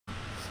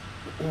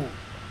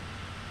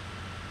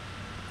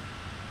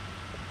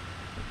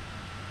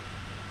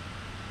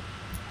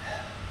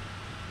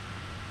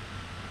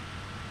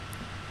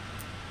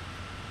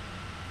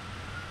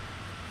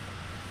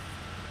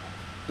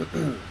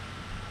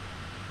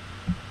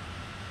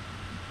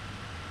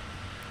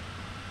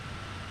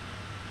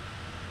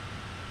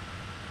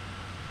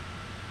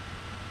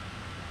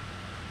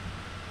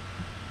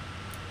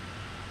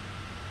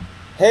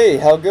Hey,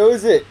 how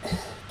goes it?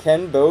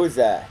 Kenn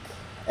Bosak.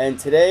 And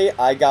today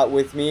I got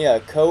with me a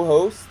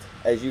co-host,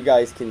 as you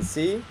guys can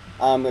see.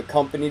 I'm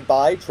accompanied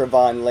by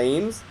Trevon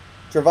Lames.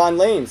 Trevon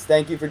Lames,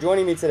 thank you for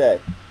joining me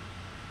today.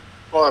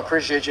 Well, I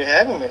appreciate you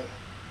having me.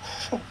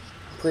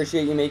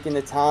 Appreciate you making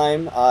the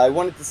time. I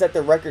wanted to set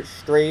the record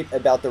straight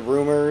about the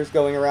rumors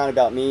going around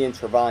about me and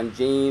Trevon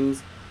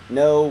James.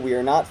 No, we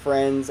are not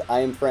friends. I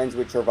am friends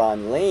with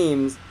Trevon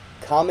Lames.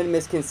 Common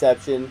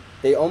misconception.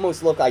 They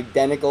almost look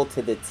identical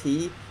to the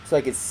T, so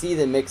I could see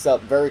the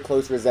mix-up, very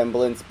close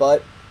resemblance.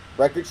 But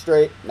record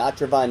straight, not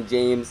Trevon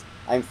James.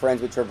 I'm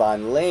friends with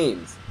Trevon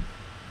Lames.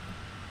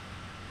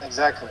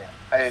 Exactly.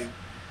 I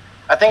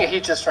think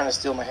he's just trying to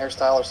steal my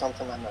hairstyle or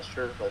something. I'm not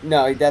sure, but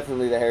No,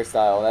 definitely the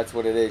hairstyle. That's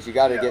what it is. You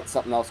got to yeah, get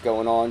something else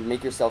going on.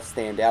 Make yourself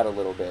stand out a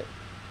little bit.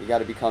 You got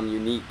to become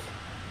unique.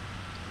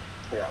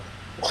 yeah.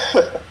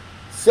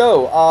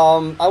 So,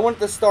 I wanted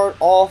to start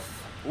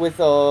off with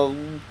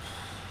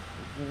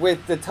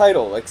with the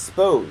title,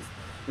 Exposed.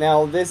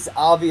 Now, this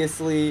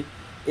obviously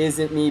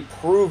isn't me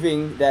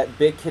proving that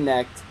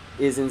Bitconnect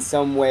is in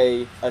some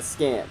way a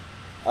scam.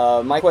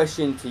 My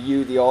question to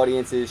you, the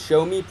audience, is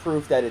show me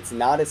proof that it's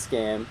not a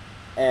scam,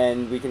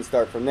 and we can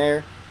start from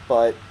there.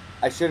 But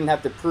I shouldn't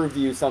have to prove to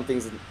you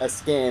something's a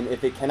scam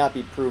if it cannot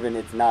be proven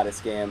it's not a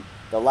scam.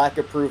 The lack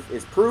of proof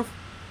is proof.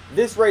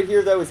 This right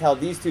here, though, is how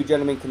these two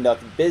gentlemen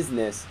conduct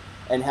business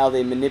and how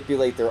they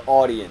manipulate their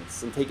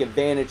audience and take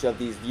advantage of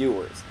these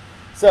viewers.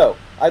 So,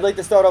 I'd like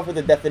to start off with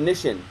a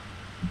definition.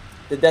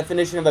 The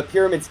definition of a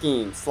pyramid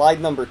scheme,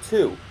 slide number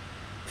 2.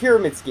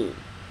 Pyramid scheme.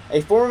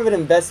 A form of an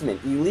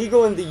investment,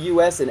 illegal in the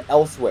U.S. and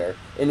elsewhere,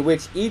 in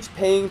which each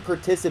paying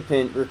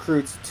participant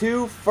recruits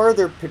 2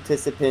 further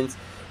participants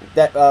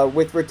that,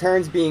 with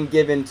returns being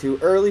given to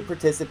early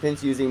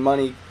participants using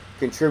money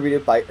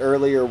contributed by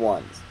earlier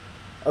ones.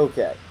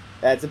 Okay,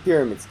 that's a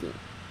pyramid scheme.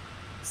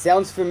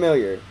 Sounds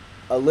familiar.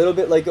 A little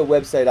bit like a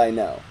website I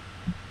know.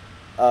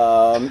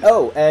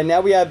 Oh, and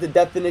now we have the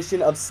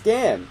definition of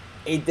scam.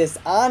 A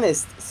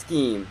dishonest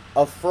scheme,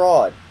 a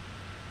fraud.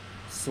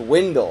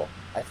 Swindle.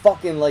 I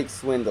fucking like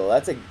swindle.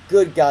 That's a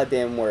good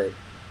goddamn word.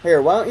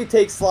 Here, why don't you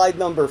take slide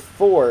number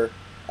 4,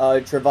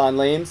 Trevon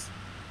Lames?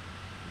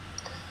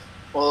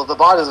 Well, the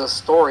bot is a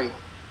story.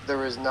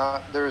 There is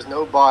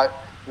no bot.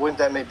 Wouldn't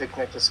that make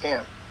Bitconnect a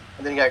scam?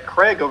 And then you got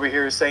Craig over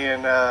here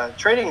saying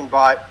trading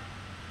bot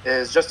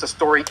is just a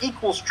story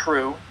equals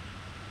true.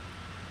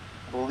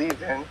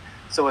 Believe in.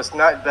 So it's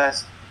not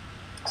best.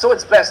 So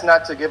it's best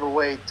not to give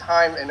away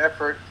time and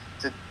effort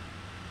to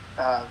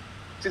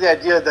the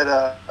idea that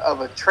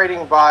of a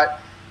trading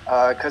bot,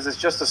 because it's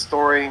just a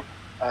story.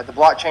 The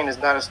blockchain is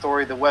not a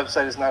story. The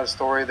website is not a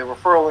story. The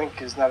referral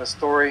link is not a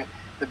story.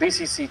 The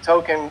BCC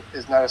token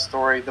is not a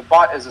story. The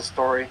bot is a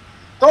story.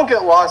 Don't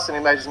get lost in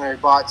imaginary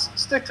bots.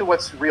 Stick to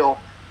what's real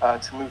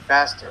to move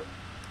faster.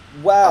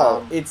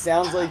 Wow, it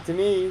sounds like to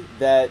me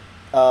that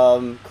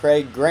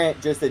Craig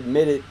Grant just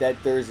admitted that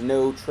there's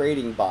no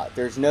trading bot.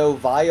 There's no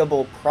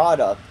viable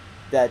product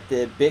that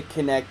the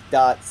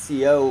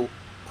Bitconnect.co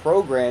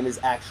program is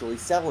actually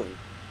selling.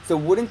 So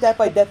wouldn't that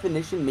by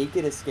definition make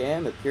it a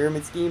scam, a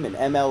pyramid scheme, an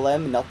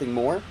MLM, nothing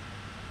more?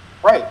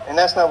 Right, and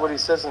that's not what he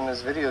says in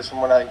his videos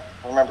from what I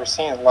remember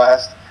seeing it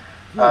last.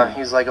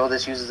 He's like, oh,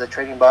 this uses a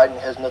trading bot and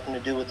it has nothing to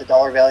do with the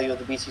dollar value of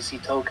the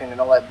BCC token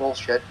and all that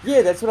bullshit.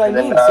 Yeah, that's what I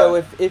mean. So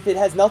if it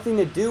has nothing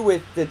to do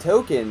with the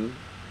token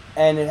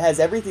and it has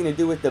everything to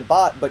do with the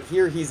bot, but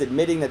here he's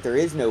admitting that there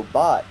is no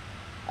bot,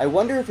 I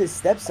wonder if his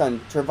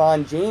stepson,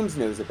 Trevon James,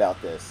 knows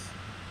about this.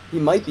 He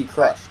might be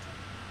crushed.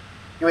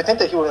 You would think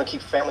that he would want to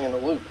keep family in the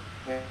loop,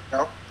 you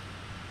know?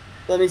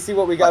 Let me see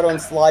what we got on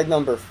slide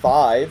number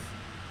 5.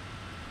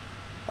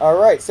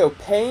 Alright, so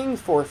paying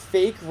for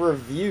fake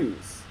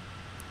reviews.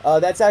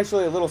 That's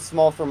actually a little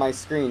small for my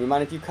screen. You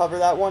mind if you cover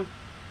that one?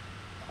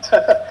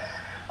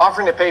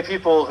 Offering to pay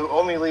people who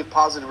only leave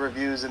positive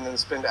reviews and then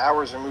spend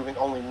hours removing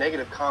only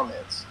negative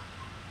comments.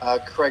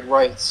 Craig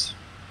writes,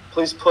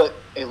 please put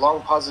a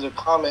long positive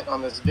comment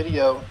on this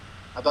video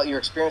about your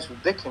experience with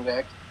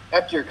Bitconnect.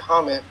 After your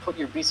comment, put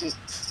your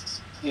BCC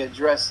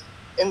address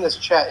in this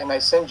chat and I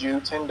send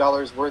you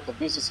 $10 worth of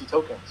BCC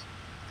tokens.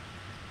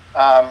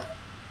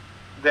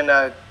 Then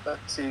let's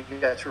see, you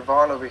got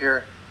Trevon over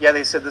here. Yeah,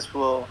 they said this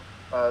will,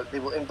 they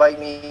will invite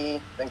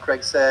me. Then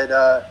Craig said,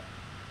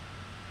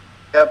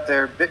 yep,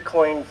 they're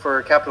Bitcoin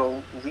for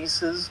capital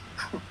leases.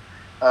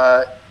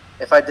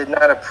 If I did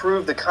not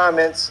approve the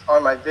comments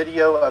on my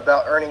video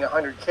about earning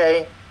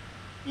 100K,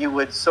 you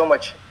would so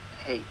much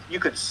hate. You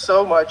could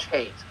so much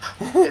hate.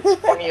 It's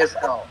funny as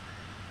hell.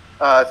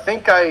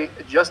 Think I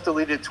just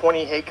deleted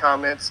 20 hate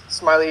comments.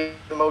 Smiley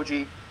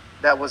emoji.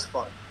 That was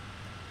fun.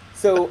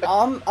 So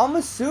I'm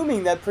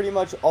assuming that pretty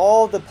much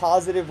all the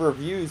positive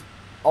reviews,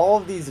 all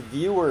of these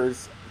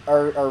viewers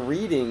are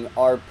reading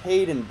are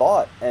paid and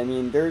bought. I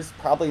mean, there's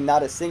probably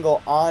not a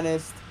single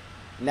honest,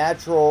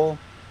 natural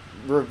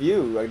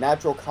review or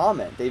natural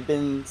comment. They've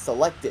been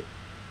selected.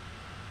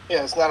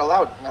 Yeah, it's not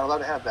allowed. Not allowed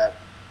to have that.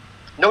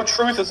 No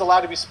truth is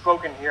allowed to be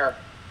spoken here.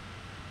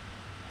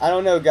 I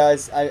don't know,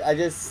 guys. I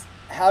just,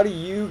 how do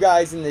you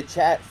guys in the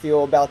chat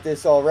feel about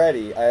this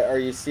already? Are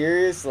you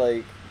serious?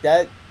 Like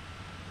that,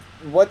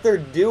 what they're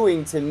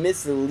doing to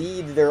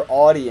mislead their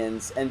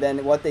audience, and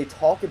then what they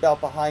talk about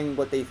behind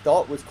what they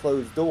thought was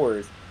closed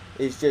doors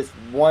is just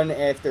one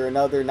after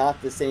another, not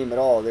the same at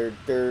all.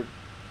 They're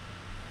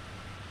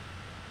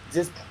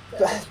just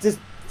just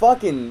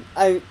fucking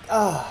I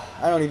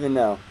don't even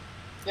know.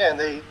 Yeah, and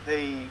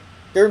they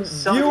They're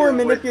sell viewer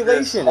you with this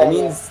manipulation. I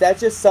mean, whole- that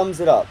just sums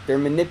it up. They're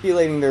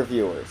manipulating their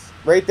viewers.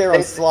 Right there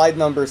on slide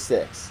number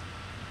 6.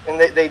 and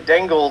they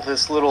dangle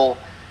this little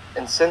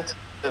incentive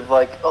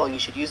like, oh, you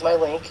should use my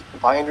link,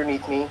 buy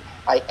underneath me,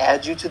 I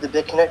add you to the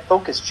Bitconnect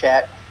focus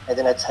chat, and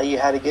then I tell you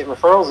how to get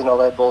referrals and all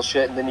that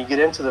bullshit, and then you get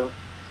into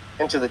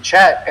the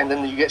chat, and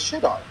then you get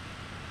shit on.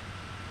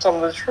 Some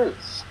of the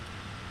truths.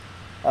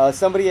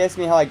 Somebody asked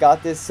me how I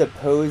got this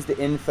supposed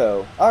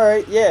info.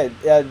 Alright, yeah,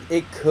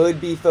 it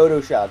could be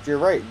photoshopped. You're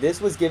right.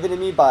 This was given to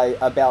me by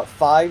about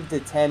 5 to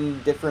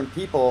 10 different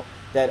people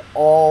that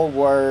all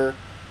were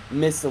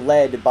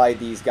misled by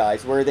these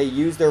guys, where they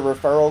used their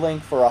referral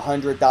link for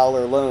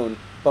 $100 loan,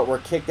 but were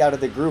kicked out of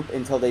the group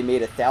until they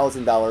made a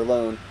 $1,000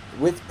 loan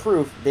with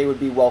proof they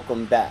would be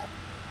welcomed back.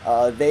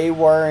 They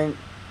weren't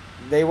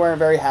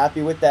very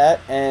happy with that,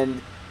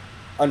 and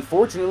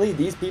unfortunately,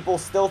 these people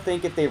still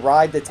think if they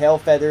ride the tail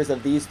feathers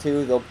of these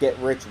two, they'll get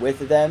rich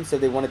with them, so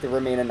they wanted to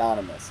remain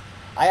anonymous.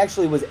 I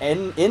actually was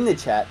in the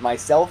chat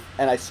myself,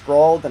 and I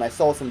scrolled, and I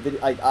saw some video.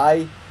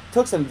 I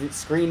took some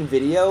screen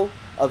video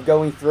of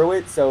going through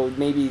it, so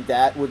maybe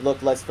that would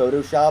look less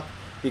Photoshopped,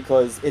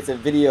 because it's a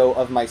video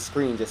of my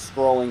screen just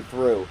scrolling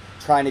through,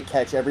 trying to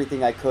catch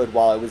everything I could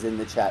while I was in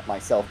the chat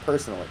myself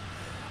personally.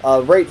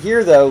 Right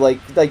here, though,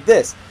 like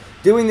this.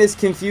 Doing this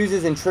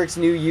confuses and tricks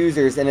new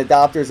users and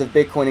adopters of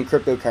Bitcoin and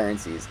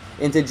cryptocurrencies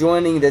into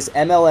joining this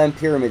MLM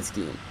pyramid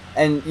scheme.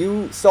 And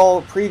you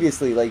saw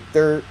previously, like,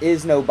 there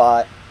is no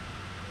bot,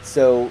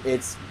 so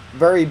it's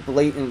very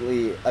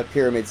blatantly a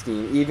pyramid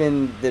scheme.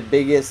 Even the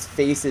biggest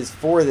faces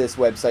for this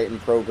website and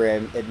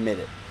program admit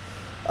it.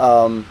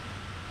 And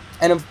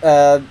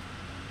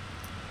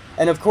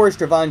of course,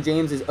 Trevon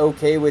James is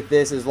okay with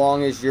this as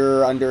long as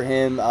you're under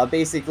him.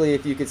 Basically,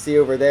 if you could see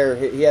over there,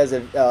 he has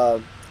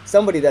a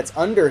somebody that's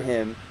under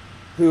him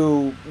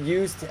who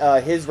used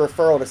his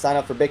referral to sign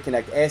up for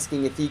BitConnect,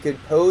 asking if he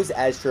could pose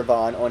as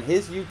Trevon on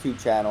his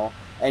YouTube channel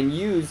and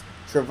use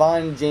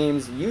Trevon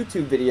James'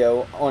 YouTube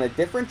video on a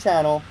different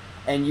channel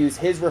and use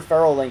his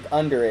referral link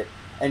under it.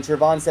 And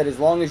Trevon said, as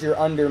long as you're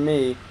under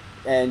me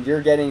and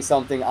you're getting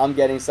something, I'm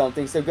getting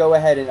something, so go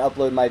ahead and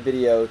upload my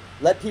video.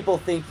 Let people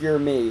think you're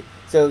me.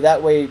 So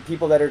that way,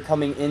 people that are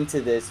coming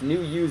into this,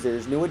 new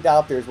users, new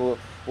adopters, will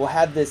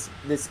have this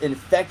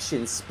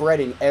infection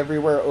spreading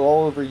everywhere,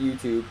 all over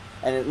YouTube,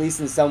 and at least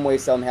in some way,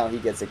 somehow, he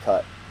gets a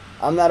cut.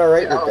 I'm not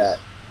alright with that.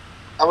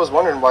 I was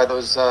wondering why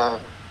those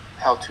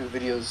how-to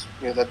videos,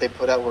 that they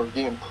put out were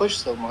being pushed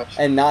so much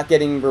and not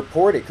getting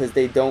reported because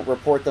they don't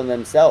report them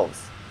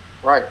themselves.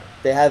 Right.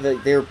 They have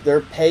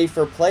they're pay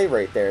for play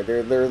right there.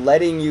 They're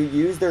letting you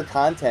use their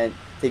content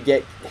to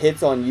get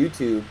hits on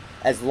YouTube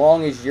as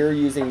long as you're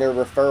using their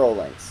referral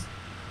links.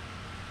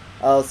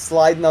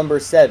 Slide number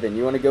 7.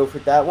 You want to go for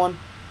that one?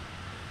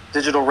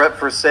 Digital rep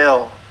for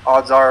sale.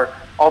 Odds are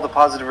all the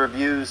positive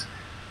reviews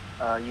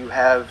you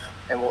have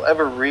and will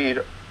ever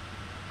read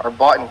are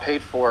bought and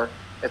paid for.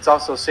 It's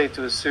also safe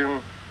to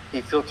assume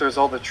he filters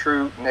all the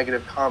true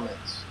negative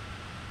comments.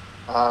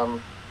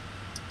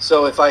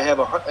 So if I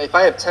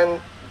have 10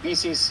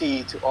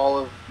 BCC to all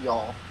of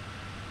y'all,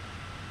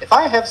 if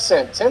I have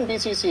sent 10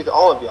 BCC to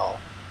all of y'all,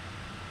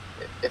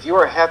 if you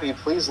are happy,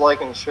 please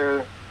like and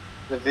share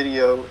the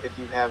video if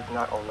you have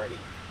not already.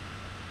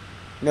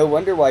 No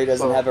wonder why he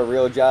doesn't have a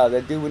real job.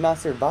 That dude would not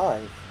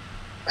survive.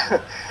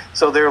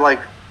 So they're like,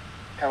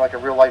 kind of like a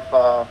real life,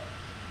 what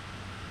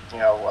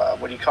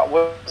do you call?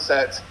 What's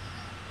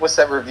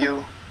that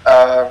review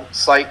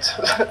site?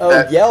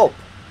 Oh, Yelp.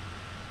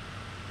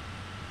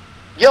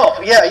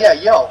 Yelp, yeah,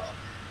 Yelp.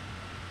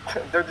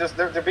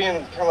 They're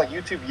being kind of like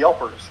YouTube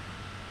Yelpers.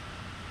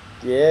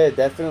 Yeah,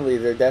 definitely.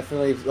 They're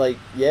definitely like,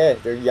 yeah,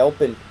 they're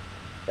Yelping.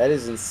 That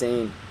is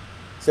insane.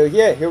 So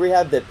yeah, here we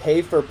have the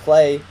pay for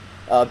play,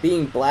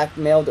 being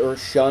blackmailed or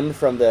shunned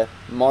from the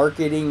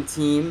marketing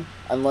team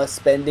unless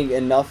spending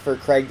enough for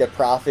Craig to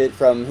profit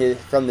from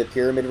the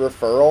pyramid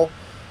referral.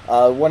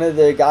 One of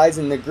the guys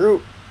in the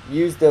group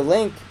used the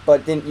link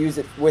but didn't use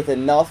it with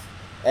enough,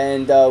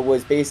 and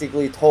was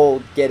basically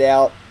told, get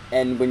out,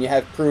 and when you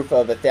have proof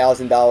of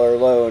 $1,000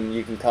 loan,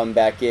 you can come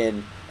back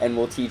in and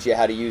we'll teach you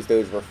how to use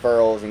those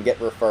referrals and get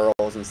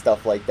referrals and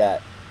stuff like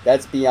that.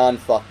 That's beyond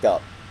fucked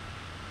up.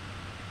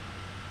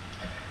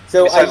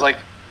 So besides, like,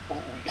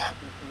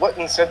 what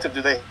incentive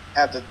do they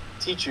have to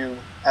teach you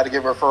how to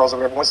get referrals or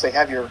whatever. Once they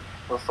have your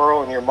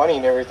referral and your money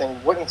and everything,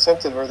 what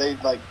incentive are they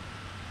like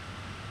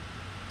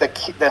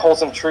that holds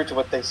them true to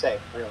what they say?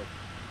 Really?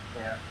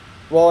 Yeah.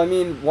 Well, I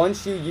mean,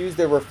 once you use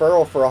the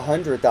referral for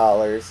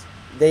 $100,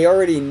 they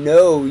already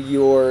know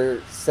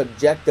you're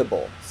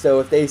subjectable. So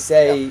if they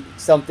say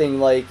something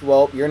like,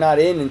 "Well, you're not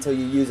in until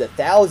you use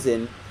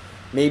 1,000,"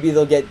 maybe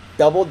they'll get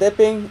double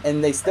dipping,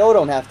 and they still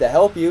don't have to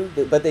help you,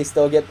 but they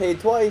still get paid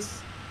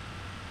twice.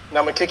 Now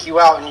I'm gonna kick you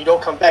out, and you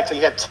don't come back till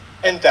you have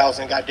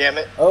 10,000. God damn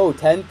it! Oh,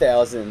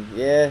 10,000.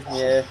 Yeah,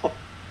 yeah.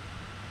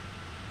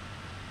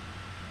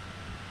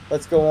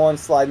 Let's go on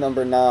slide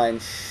number 9.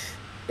 Shh,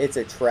 it's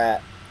a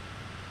trap.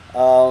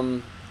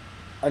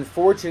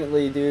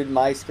 Unfortunately, dude,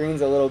 my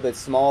screen's a little bit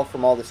small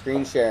from all the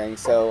screen sharing,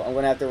 so I'm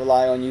gonna have to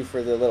rely on you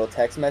for the little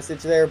text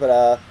message there.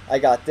 But I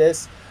got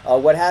this.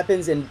 What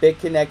happens in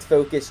Bitconnect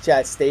Focus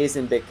Chat stays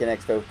in Bitconnect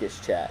Focus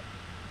Chat.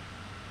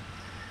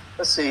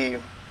 Let's see.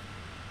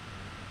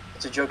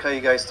 It's a joke how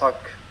you guys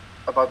talk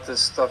about this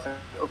stuff in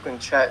open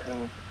chat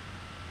and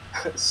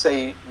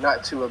say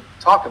not to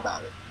talk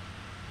about it.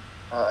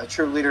 A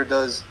true leader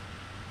does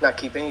not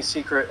keep any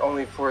secret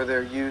only for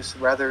their use.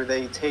 Rather,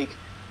 they take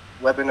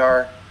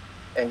webinar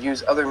and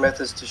use other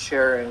methods to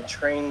share and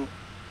train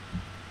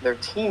their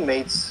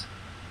teammates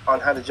on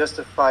how to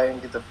justify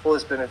and get the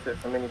fullest benefit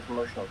from any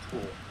promotional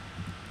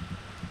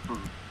tool.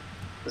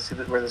 Let's see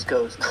where this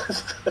goes.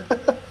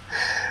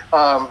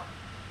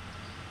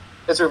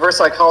 It's reverse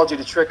psychology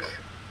to trick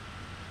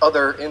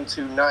other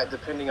into not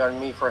depending on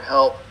me for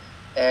help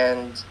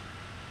and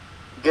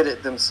get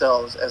it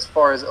themselves. As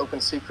far as open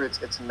secrets,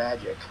 it's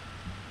magic.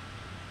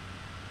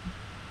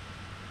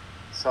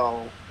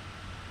 So,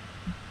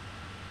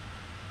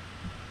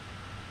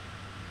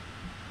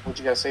 what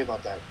you guys say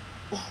about that?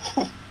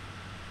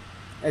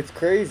 It's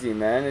crazy,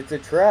 man. It's a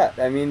trap.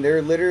 I mean,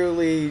 they're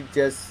literally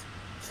just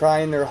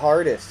trying their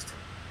hardest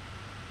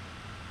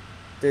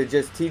to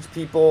just teach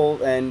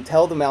people and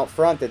tell them out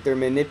front that they're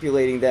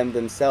manipulating them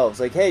themselves.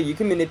 Like, hey, you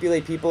can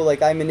manipulate people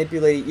like I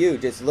manipulate you.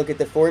 Just look at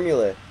the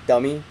formula,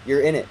 dummy.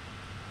 You're in it.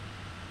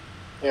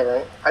 Yeah,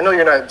 right. I know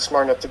you're not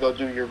smart enough to go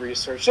do your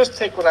research. Just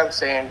take what I'm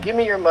saying. Give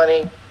me your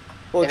money.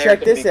 Well,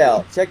 check this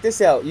out. Check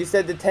this out. You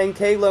said the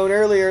 10K loan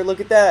earlier. Look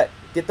at that.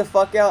 Get the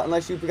fuck out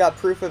unless you've got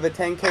proof of a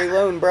 10K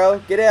loan, bro.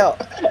 Get out.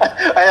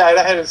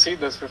 I hadn't seen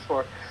this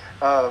before.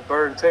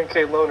 Burn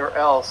 10K loan or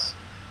else.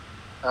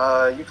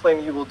 You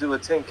claim you will do a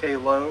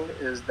 10K loan.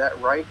 Is that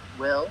right?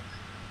 Well,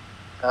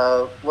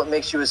 what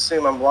makes you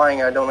assume I'm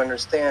lying? I don't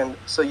understand.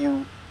 So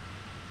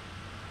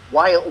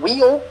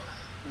we'll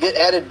get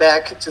added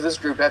back to this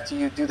group after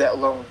you do that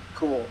loan.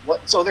 Cool.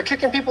 What? So they're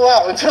kicking people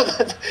out until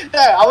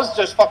yeah, I was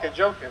just fucking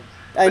joking.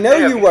 I know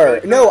you were.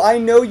 No, I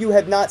know you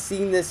have not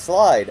seen this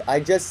slide. I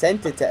just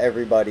sent it to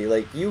everybody.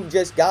 Like, you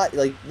just got,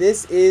 like,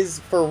 this is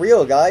for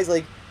real, guys.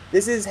 Like,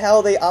 this is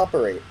how they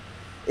operate.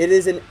 It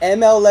is an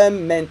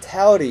MLM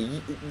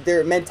mentality.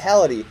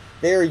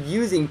 They are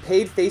using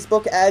paid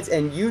Facebook ads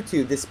and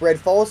YouTube to spread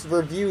false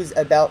reviews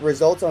about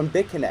results on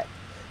Bitconnect.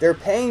 They're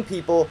paying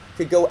people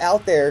to go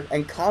out there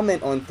and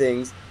comment on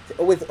things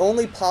with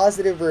only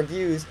positive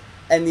reviews,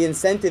 and the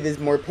incentive is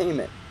more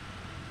payment.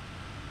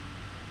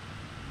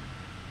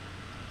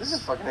 This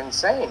is fucking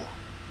insane,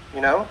 you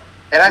know?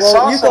 And I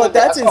saw you thought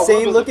that's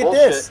insane. Look at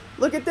bullshit. this.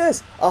 Look at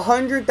this.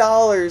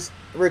 $100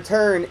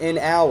 return in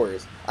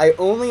hours. I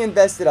only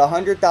invested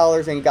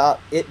 $100 and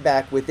got it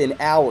back within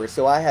hours,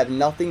 so I have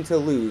nothing to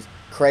lose.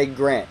 Craig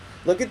Grant.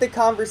 Look at the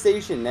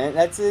conversation, man.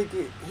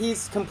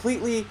 He's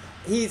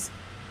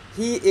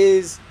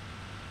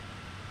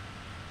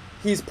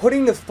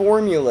putting the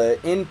formula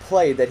in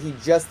play that he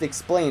just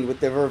explained with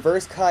the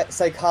reverse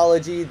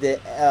psychology, the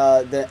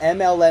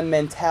MLM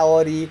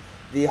mentality,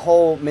 the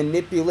whole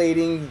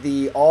manipulating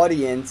the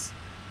audience.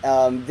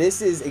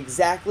 This is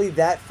exactly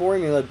that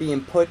formula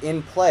being put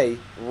in play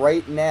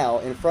right now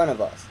in front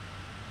of us.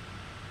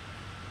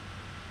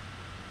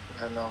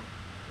 I know.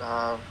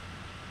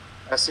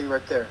 I see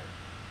right there.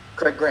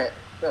 Craig Grant.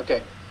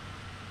 Okay.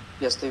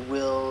 Yes, they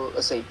will.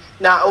 Let's see.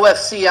 Now,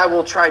 OFC, I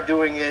will try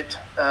doing it,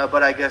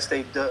 but I guess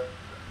they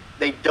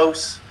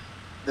dose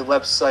the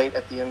website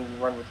at the end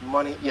and run with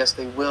money. Yes,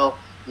 they will.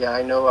 Yeah,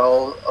 I know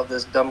all of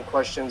this dumb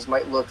questions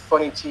might look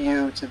funny to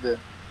you, to the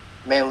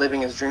man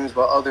living his dreams,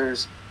 while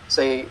others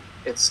say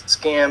it's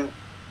scam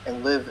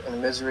and live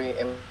in misery.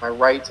 Am I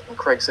right? And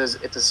Craig says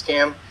it's a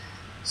scam.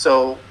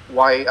 So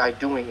why I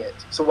doing it?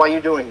 So why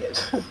you doing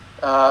it?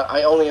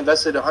 I only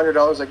invested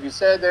 $100, like you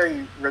said there.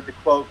 You read the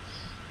quote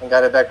and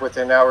got it back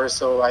within hours.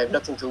 So I have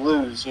nothing to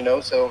lose, you know.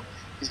 So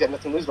he's got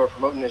nothing to lose by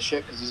promoting this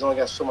shit because he's only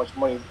got so much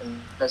money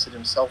invested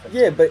himself in.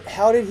 Yeah, but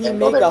how did he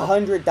make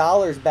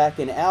 $100 back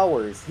in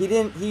hours? He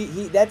didn't. He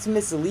that's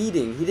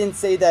misleading. He didn't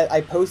say that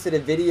I posted a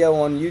video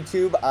on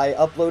YouTube, I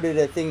uploaded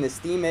a thing to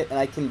Steam it, and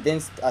I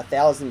convinced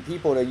 1,000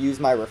 people to use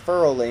my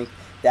referral link.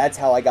 That's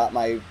how I got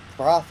my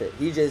profit.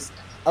 He just,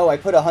 I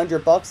put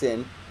 $100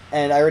 in,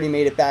 and I already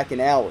made it back in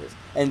hours.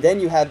 And then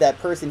you have that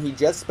person he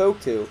just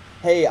spoke to.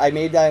 Hey, I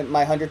made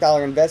my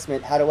 $100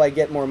 investment. How do I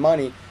get more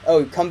money?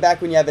 Oh, come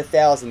back when you have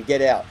 1,000. Get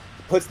out.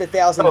 Puts the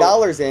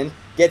 $1,000 in,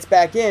 gets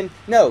back in.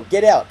 No,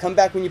 get out. Come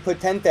back when you put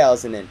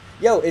 10,000 in.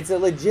 Yo, it's a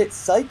legit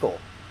cycle.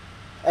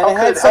 And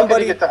How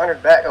could he get the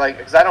 100 back? Like,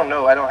 because I don't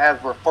know. I don't have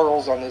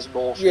referrals on this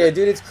bullshit. Yeah,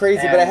 dude, it's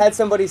crazy. But I had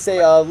somebody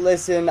say,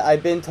 listen,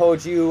 I've been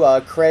told you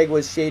Craig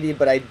was shady,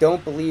 but I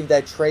don't believe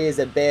that Trey is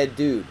a bad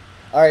dude.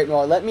 All right,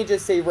 well, let me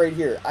just say right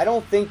here, I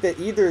don't think that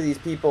either of these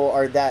people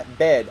are that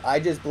bad. I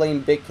just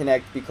blame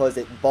Bitconnect because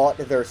it bought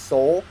their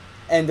soul.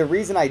 And the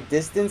reason I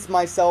distance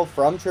myself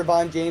from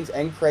Trevon James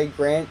and Craig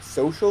Grant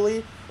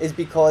socially is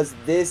because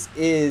this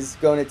is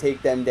going to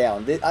take them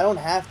down. I don't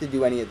have to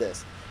do any of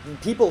this.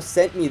 People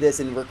sent me this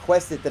and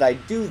requested that I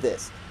do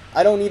this.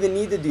 I don't even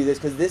need to do this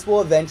because this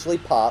will eventually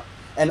pop.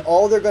 And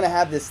all they're going to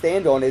have to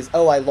stand on is,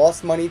 oh, I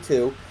lost money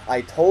too.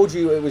 I told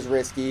you it was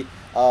risky.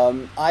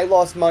 I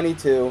lost money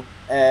too.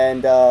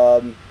 And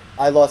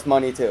I lost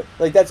money too.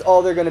 Like, that's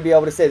all they're going to be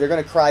able to say. They're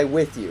going to cry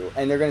with you.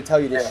 And they're going to tell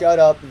you to shut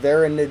up.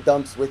 They're in the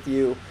dumps with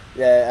you.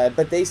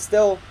 But they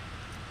still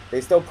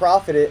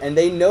profited. And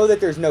they know that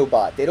there's no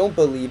bot. They don't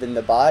believe in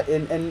the bot.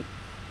 And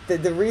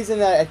the reason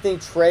that I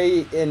think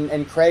Trey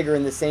and Craig are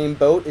in the same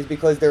boat is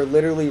because they're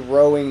literally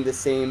rowing the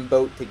same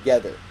boat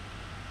together.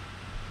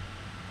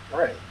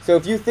 Right. So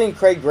if you think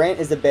Craig Grant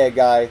is a bad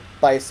guy,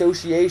 by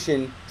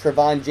association,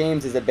 Trevon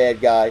James is a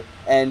bad guy,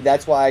 and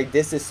that's why I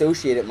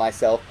disassociated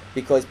myself,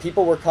 because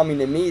people were coming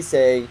to me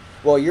saying,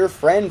 well, your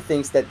friend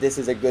thinks that this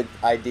is a good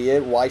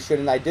idea, why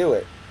shouldn't I do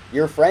it?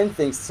 Your friend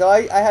thinks, so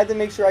I had to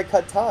make sure I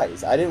cut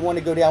ties. I didn't want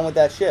to go down with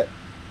that shit.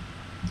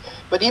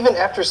 But even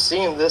after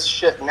seeing this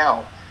shit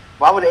now,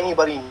 why would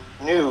anybody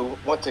new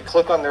want to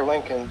click on their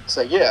link and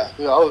say, yeah,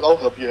 I'll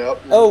help you out?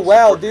 Oh,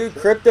 wow, dude,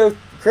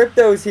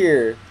 Crypto's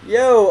here.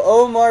 Yo,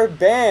 Omar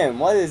Bam,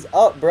 what is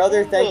up,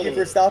 brother? Thank you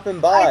for stopping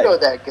by. I know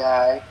that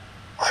guy.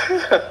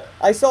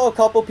 I saw a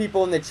couple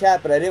people in the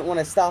chat, but I didn't want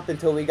to stop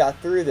until we got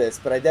through this.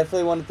 But I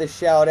definitely wanted to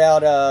shout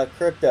out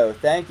Crypto.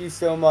 Thank you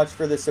so much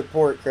for the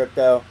support,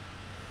 Crypto.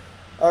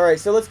 All right,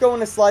 so let's go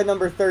into slide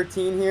number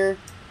 13 here,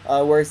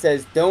 where it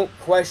says, don't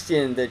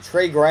question the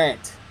Trey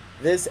Grant.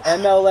 This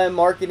MLM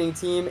marketing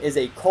team is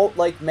a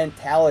cult-like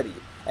mentality.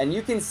 And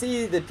you can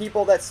see the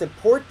people that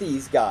support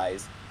these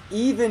guys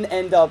even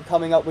end up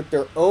coming up with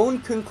their own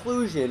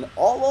conclusion,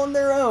 all on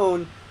their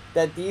own,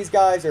 that these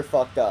guys are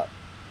fucked up.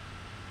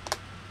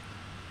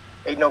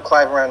 Ain't no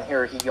Clive around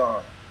here, he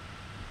gone.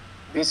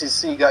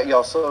 BCC got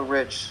y'all so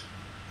rich,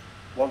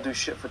 won't do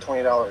shit for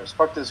 $20.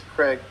 Fuck this,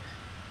 Craig.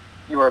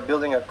 You are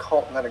building a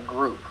cult, not a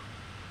group.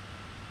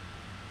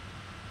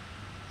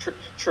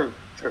 True.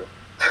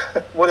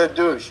 What a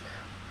douche.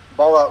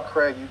 Ball out,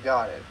 Craig, you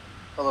got it.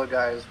 Hello,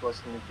 guys, what's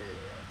the new video?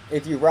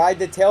 If you ride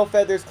the tail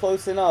feathers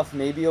close enough,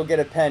 maybe you'll get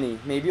a penny.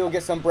 Maybe you'll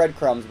get some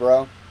breadcrumbs,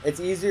 bro.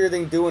 It's easier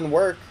than doing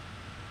work.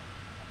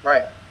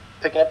 Right.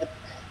 Picking up,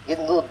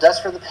 getting a little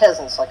dust for the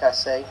peasants, like I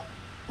say.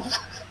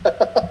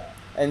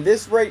 And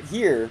this right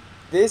here,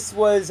 this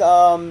was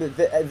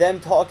them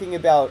talking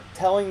about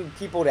telling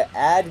people to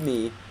add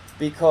me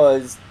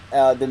because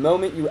the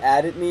moment you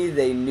added me,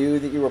 they knew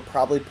that you were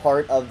probably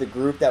part of the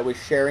group that was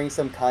sharing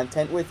some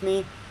content with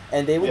me.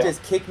 And they would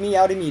just kick me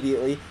out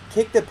immediately,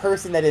 kick the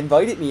person that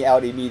invited me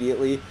out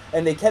immediately,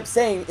 and they kept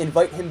saying,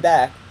 invite him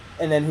back.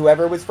 And then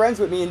whoever was friends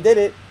with me and did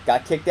it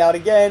got kicked out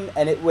again,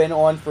 and it went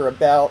on for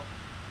about,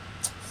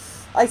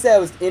 I say I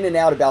was in and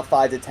out about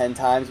 5 to 10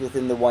 times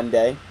within the one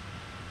day.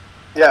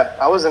 Yeah,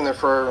 I was in there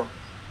for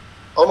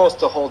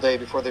almost a whole day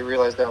before they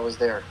realized that I was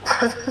there.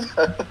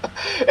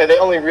 And they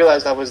only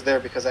realized I was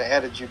there because I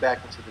added you back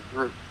into the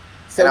group.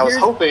 So and I was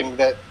hoping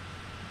that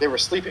they were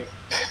sleeping.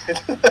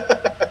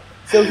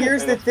 So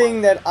here's the thing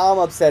that I'm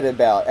upset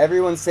about.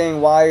 Everyone's saying,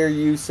 why are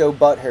you so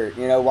butthurt?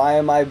 You know, why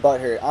am I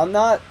butthurt? I'm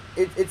not,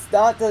 it's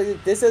not,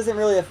 this doesn't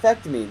really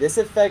affect me. This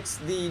affects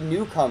the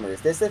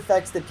newcomers. This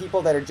affects the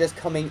people that are just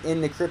coming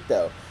into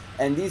crypto.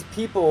 And these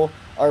people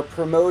are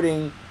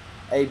promoting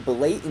a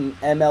blatant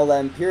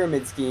MLM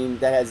pyramid scheme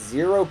that has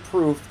zero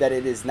proof that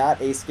it is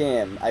not a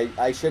scam.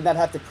 I should not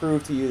have to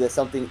prove to you that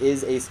something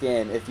is a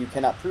scam. If you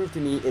cannot prove to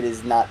me it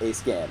is not a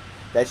scam.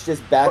 That's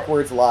just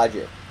backwards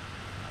logic.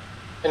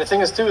 And the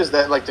thing is, too, is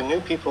that, like, the new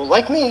people,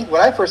 like me,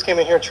 when I first came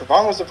in here,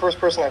 Trevon was the first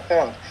person I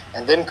found,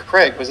 and then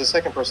Craig was the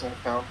second person I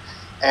found.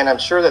 And I'm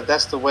sure that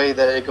that's the way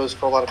that it goes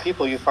for a lot of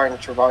people. You find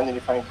Trevon, then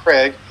you find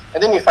Craig,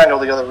 and then you find all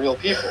the other real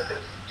people.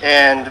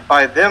 And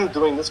by them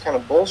doing this kind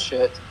of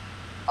bullshit,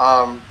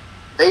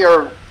 they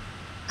are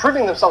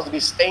proving themselves to be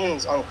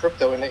stains on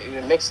crypto, and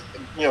it makes,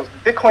 you know,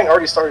 Bitcoin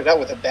already started out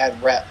with a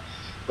bad rep,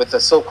 with the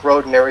Silk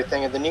Road and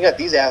everything, and then you got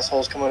these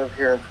assholes coming over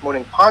here and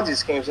promoting Ponzi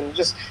schemes, and it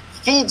just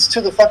feeds to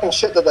the fucking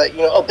shit that,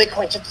 you know, oh,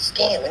 Bitcoin's just a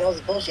scam and all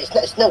this bullshit.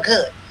 It's no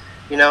good,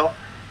 you know?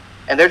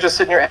 And they're just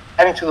sitting here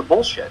adding to the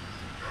bullshit.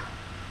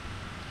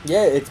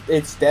 Yeah,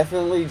 it's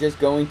definitely just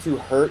going to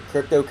hurt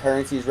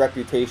cryptocurrency's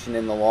reputation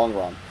in the long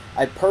run.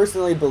 I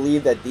personally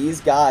believe that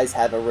these guys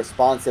have a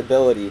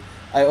responsibility.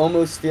 I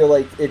almost feel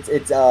like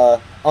it's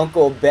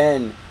Uncle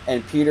Ben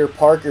and Peter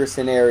Parker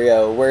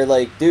scenario where,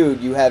 like,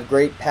 dude, you have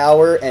great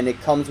power and it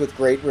comes with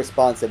great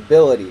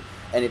responsibility.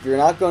 And if you're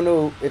not going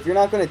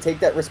to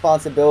take that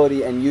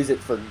responsibility and use it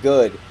for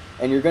good,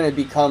 and you're going to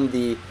become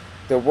the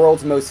the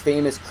world's most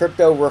famous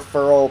crypto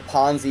referral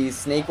Ponzi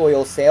snake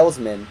oil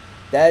salesman,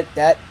 that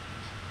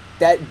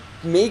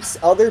makes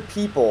other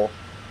people.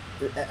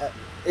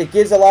 It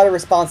gives a lot of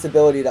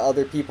responsibility to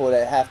other people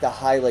that have to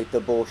highlight the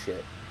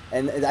bullshit.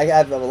 And I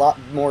have a lot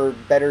more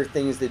better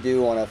things to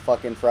do on a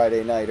fucking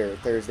Friday night or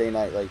Thursday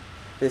night. Like,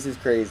 this is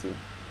crazy.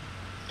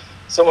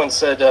 Someone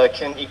said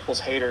Kenn equals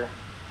hater.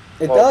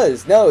 It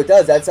does. No, it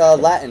does. That's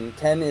Latin.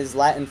 Kenn is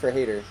Latin for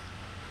hater.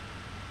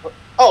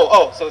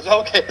 So it's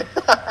okay.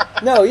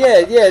 No,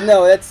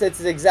 no. That's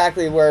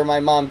exactly where my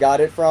mom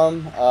got it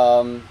from.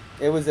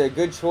 It was a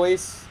good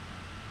choice.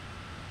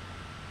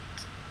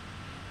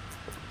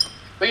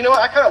 But you know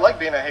what? I kind of like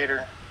being a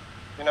hater.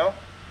 You know,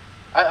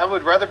 I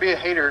would rather be a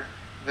hater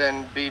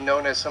than be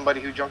known as somebody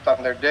who jumped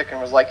on their dick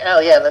and was like, "Oh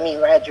yeah, let me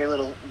add your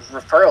little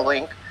referral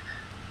link."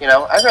 You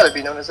know, I'd rather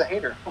be known as a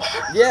hater.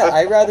 Yeah,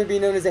 I'd rather be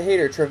known as a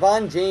hater.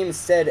 Trevon James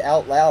said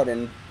out loud,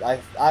 and I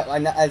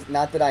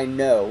not that I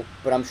know,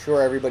 but I'm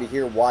sure everybody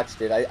here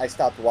watched it. I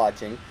stopped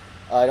watching.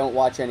 I don't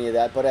watch any of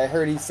that, but I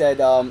heard he said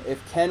if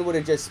Kenn would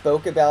have just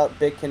spoke about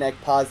Bitconnect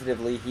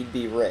positively, he'd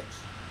be rich.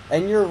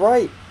 And you're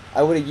right.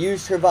 I would have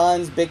used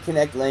Trevon's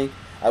Bitconnect link.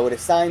 I would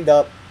have signed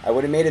up. I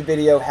would have made a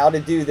video how to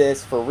do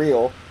this for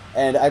real,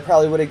 and I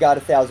probably would have got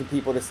 1,000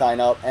 people to sign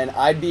up, and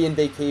I'd be in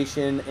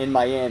vacation in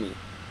Miami.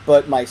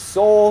 But my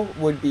soul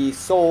would be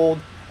sold,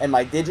 and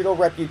my digital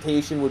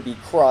reputation would be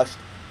crushed.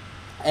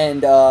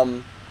 And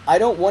I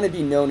don't want to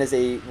be known as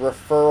a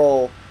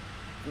referral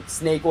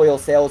snake oil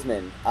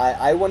salesman.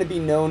 I want to be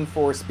known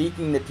for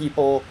speaking to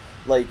people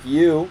like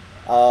you,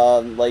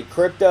 like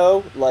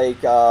Crypto,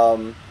 like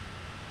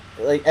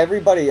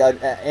everybody,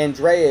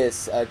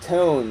 Andreas,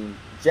 Tone,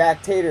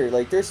 Jack Tater.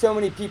 Like, there's so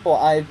many people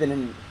I've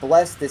been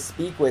blessed to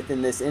speak with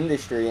in this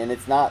industry, and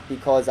it's not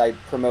because I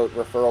promote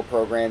referral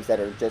programs that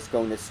are just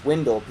going to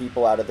swindle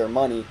people out of their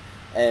money,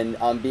 and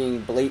I'm being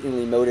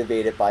blatantly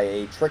motivated by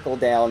a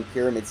trickle-down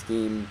pyramid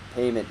scheme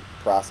payment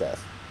process.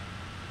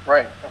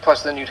 Right. And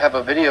plus, then you'd have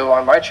a video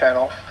on my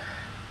channel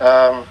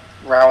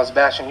where I was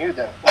bashing you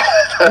then.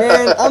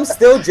 Man, I'm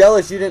still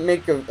jealous you didn't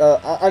make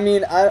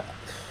a...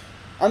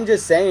 I'm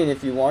just saying,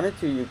 if you wanted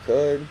to, you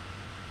could.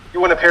 You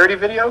want a parody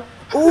video?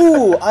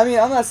 Ooh, I mean,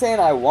 I'm not saying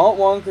I want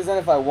one, because then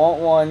if I want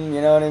one, you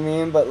know what I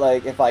mean? But,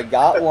 like, if I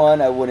got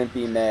one, I wouldn't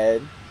be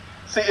mad.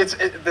 See,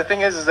 the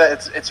thing is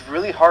that it's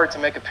really hard to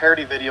make a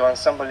parody video on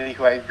somebody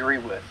who I agree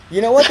with.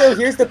 You know what, though?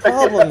 Here's the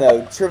problem,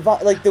 though.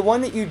 Trevon, like, the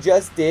one that you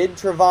just did,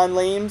 Trevon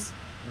Lames,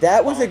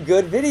 that was a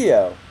good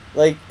video.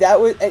 Like, that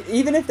was...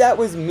 Even if that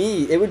was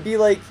me, it would be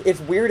like if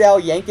Weird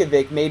Al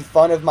Yankovic made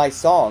fun of my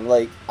song.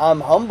 Like, I'm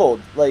humbled.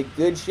 Like,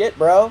 good shit,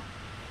 bro.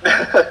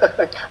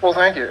 Well,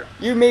 thank you.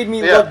 You made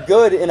me look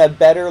good in a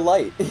better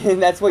light, and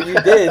that's what you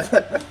did.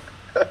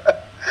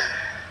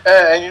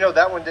 And you know,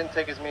 that one didn't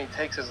take as many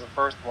takes as the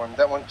first one.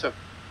 That one took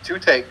 2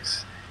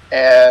 takes,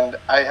 and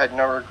I had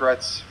no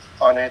regrets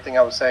on anything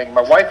I was saying.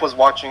 My wife was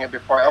watching it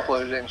before I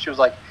uploaded it, and she was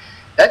like,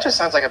 "That just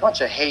sounds like a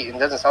bunch of hate and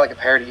doesn't sound like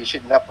a parody. You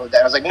shouldn't upload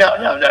that." I was like,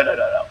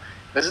 No.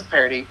 This is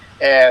parody,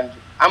 and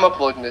I'm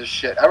uploading this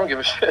shit. I don't give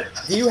a shit.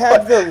 Do you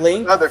have the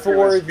link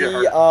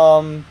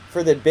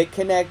for the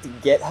Bitconnect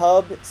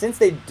GitHub? Since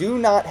they do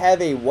not have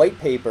a white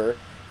paper,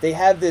 they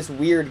have this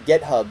weird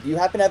GitHub. Do you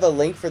happen to have a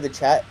link for the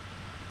chat?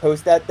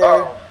 Post that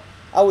there.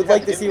 I would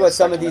like to see what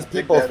some of these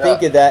people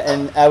think of that,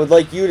 and I would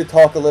like you to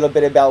talk a little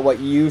bit about what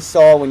you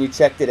saw when you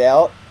checked it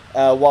out,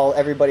 while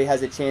everybody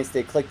has a chance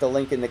to click the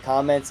link in the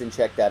comments and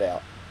check that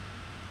out.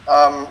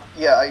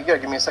 Yeah, you gotta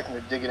give me a second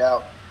to dig it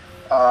out.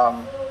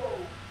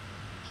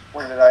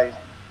 Where did I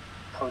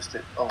post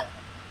it? Oh,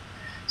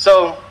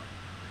 so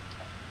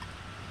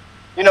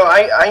you know,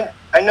 I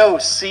know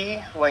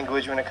C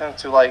language when it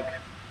comes to like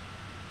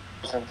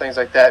and things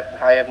like that.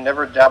 I have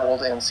never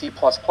dabbled in C++,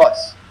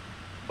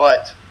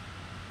 but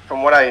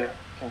from what I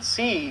can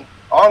see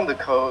on the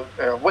code,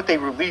 what they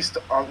released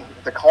on,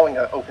 they're calling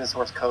it open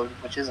source code,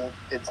 which isn't.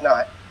 It's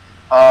not.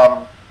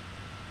 All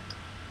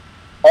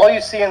you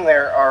see in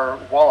there are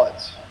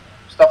wallets,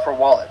 stuff for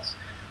wallets.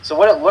 So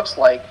what it looks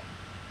like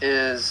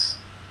is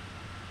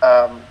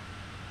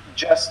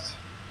just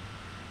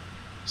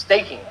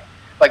staking.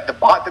 Like the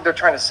bot that they're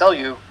trying to sell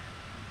you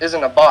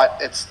isn't a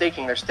bot, it's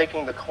staking. They're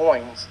staking the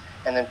coins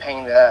and then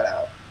paying that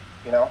out,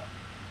 you know?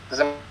 Does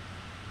it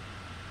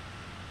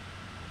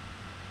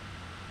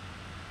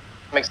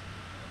make sense?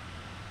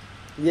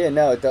 Yeah,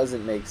 no, it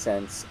doesn't make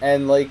sense.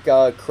 And like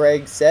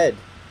Craig said,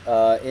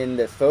 in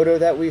the photo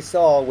that we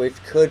saw, which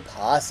could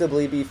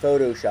possibly be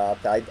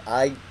photoshopped,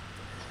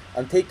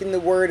 I'm taking the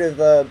word of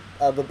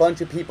a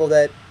bunch of people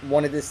that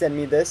wanted to send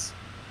me this.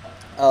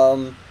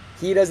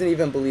 He doesn't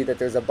even believe that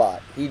there's a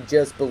bot. He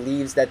just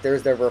believes that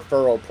there's the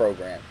referral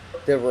program.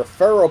 The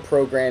referral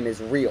program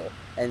is real,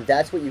 and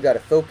that's what you got to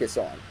focus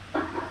on.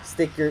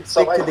 Stick to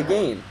the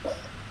game.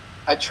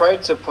 I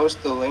tried to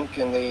post the link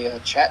in the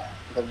chat,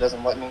 but it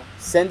doesn't let me.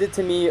 Send it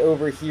to me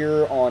over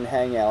here on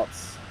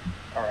Hangouts.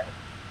 All right.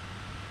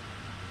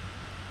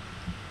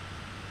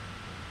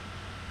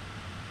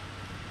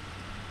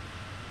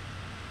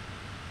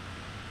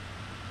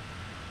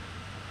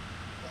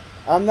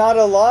 I'm not a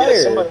Yeah,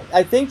 liar. somebody.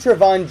 I think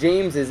Trevon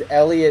James is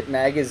Elliot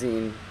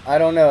Magazine. I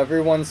don't know.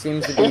 Everyone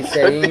seems to be He could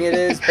saying it be.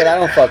 is, but I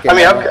don't I fucking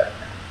mean, know.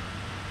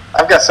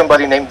 I've got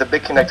somebody named the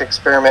Bitconnect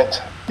Experiment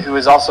who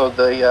is also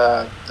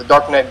the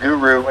darknet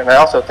guru, and I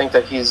also think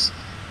that he's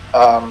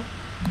um,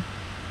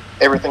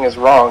 everything is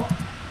wrong.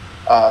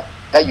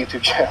 That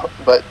YouTube channel,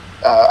 but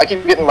I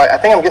keep getting I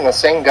think I'm getting the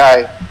same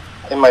guy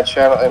in my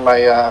channel in my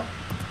a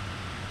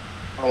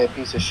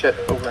piece of shit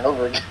over and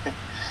over again.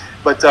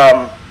 but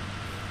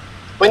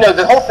no,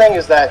 the whole thing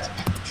is that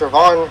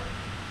Trevon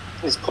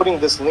is putting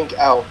this link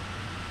out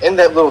in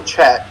that little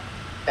chat,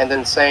 and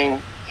then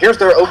saying, "Here's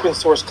their open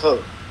source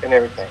code and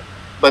everything."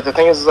 But the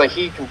thing is like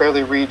he can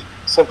barely read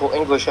simple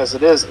English as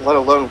it is, let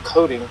alone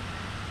coding,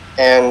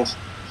 and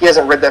he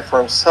hasn't read that for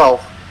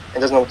himself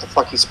and doesn't know what the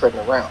fuck he's spreading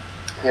around.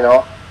 You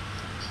know.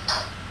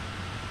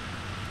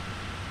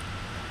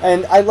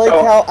 And I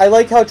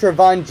like how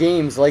Trevon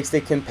James likes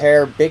to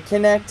compare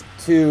Bitconnect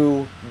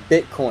to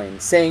Bitcoin,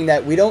 saying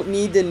that we don't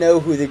need to know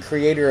who the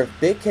creator of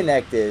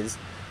Bitconnect is,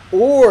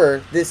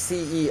 or the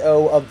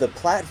CEO of the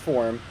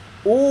platform,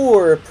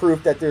 or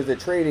proof that there's a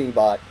trading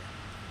bot,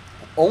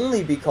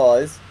 only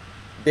because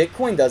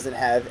Bitcoin doesn't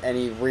have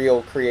any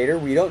real creator.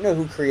 We don't know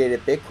who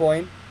created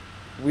Bitcoin.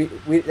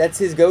 That's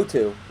his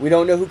go-to. We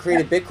don't know who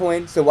created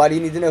Bitcoin, so why do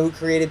you need to know who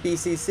created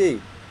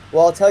BCC?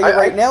 Well, I'll tell you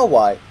right now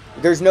why.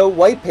 There's no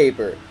white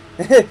paper.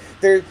 And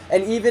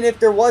even if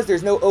there was,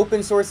 there's no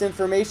open source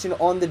information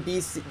on the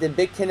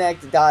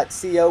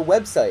Bitconnect.co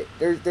website.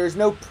 There's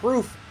no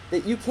proof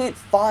that you can't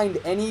find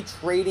any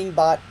trading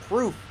bot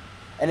proof.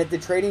 And if the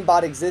trading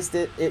bot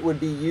existed, it would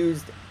be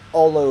used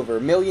all over.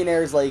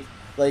 Millionaires like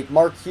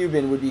Mark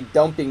Cuban would be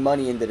dumping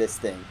money into this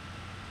thing.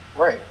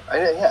 Right.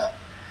 Yeah.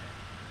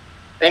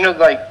 You know,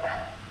 like,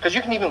 because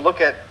you can even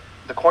look at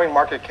the coin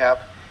market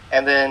cap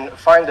and then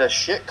find a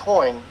shit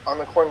coin on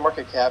the coin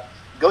market cap,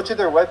 go to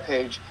their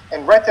webpage,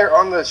 and right there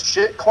on the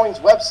shit coin's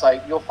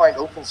website, you'll find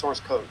open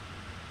source code.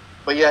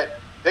 But yet,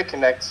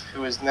 Bitconnect,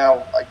 who is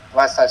now, like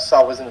last I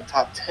saw, was in the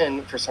top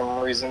 10 for some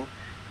reason.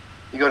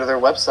 You go to their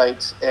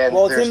website and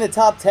well, it's in the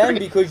top 10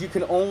 because you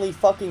can only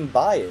fucking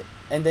buy it,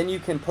 and then you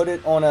can put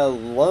it on a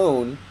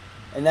loan,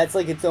 and that's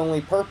like its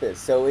only purpose.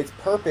 So its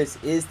purpose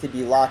is to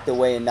be locked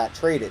away and not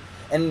traded.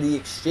 And the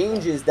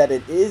exchanges that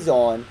it is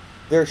on,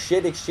 they're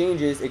shit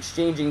exchanges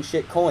exchanging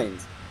shit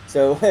coins.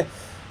 So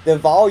the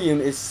volume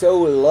is so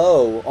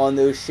low on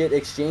those shit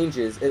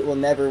exchanges, it will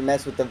never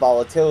mess with the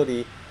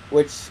volatility,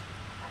 which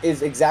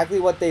is exactly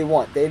what they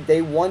want.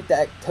 They want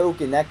that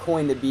token, that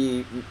coin, to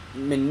be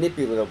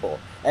manipulatable.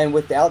 And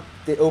without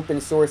the open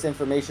source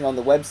information on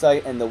the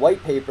website and the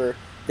white paper,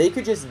 they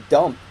could just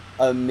dump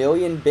 1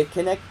 million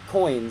Bitconnect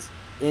coins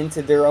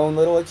into their own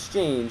little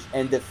exchange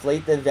and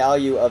deflate the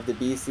value of the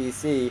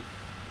BCC.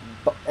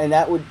 And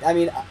that would, I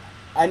mean,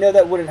 I know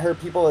that wouldn't hurt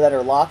people that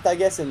are locked, I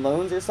guess, in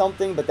loans or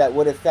something, but that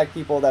would affect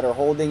people that are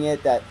holding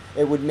it, that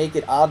it would make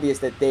it obvious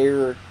that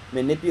they're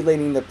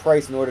manipulating the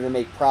price in order to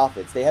make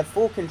profits. They have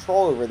full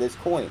control over this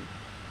coin.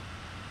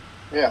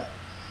 Yeah.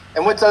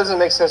 And what doesn't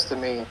make sense to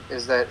me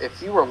is that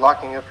if you were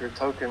locking up your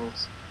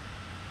tokens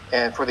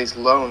and for these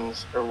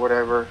loans or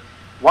whatever,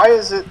 why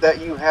is it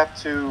that you have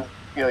to,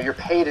 you know, you're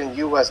paid in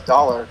US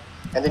dollar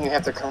and then you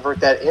have to convert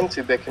that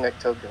into Bitconnect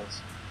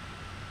tokens?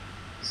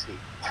 See.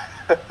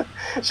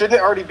 Shouldn't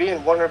it already be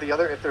in one or the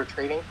other if they're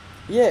trading?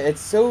 Yeah, it's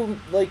so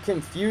like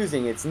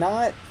confusing. It's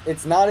not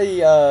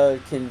a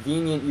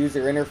convenient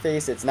user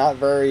interface. It's not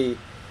very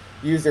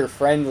user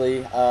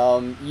friendly.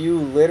 You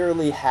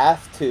literally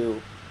have to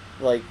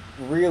like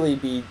really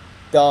be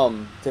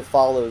dumb to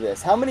follow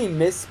this. How many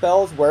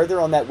misspells were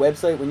there on that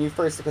website when you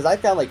first? Because I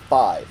found like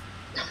 5.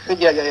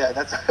 Yeah.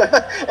 That's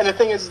and the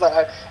thing is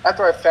that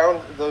after I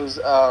found those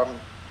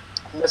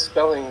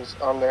misspellings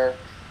on there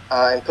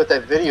and put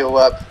that video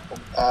up,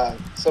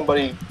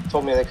 somebody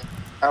told me in the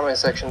comment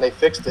section they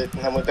fixed it,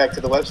 and I went back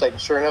to the website, and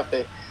sure enough,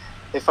 they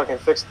fucking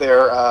fixed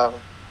their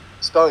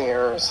spelling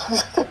errors.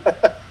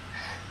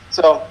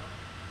 So,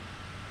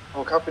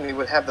 a company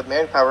would have the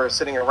manpower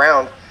sitting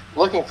around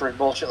looking for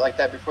bullshit like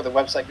that before the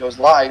website goes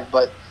live,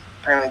 but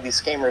apparently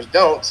these scammers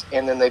don't,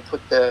 and then they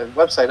put the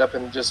website up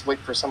and just wait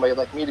for somebody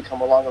like me to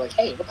come along and like,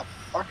 hey, what the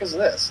fuck is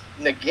this?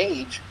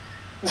 Negage.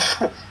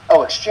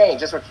 Oh, exchange,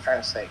 that's what you're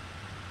trying to say.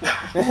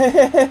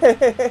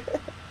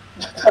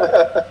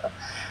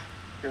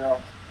 You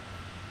know.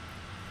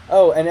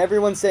 Oh, and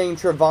everyone's saying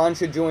Trevon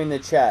should join the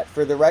chat.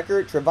 For the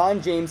record,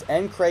 Trevon James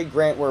and Craig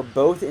Grant were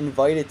both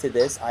invited to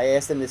this. I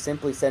asked them to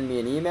simply send me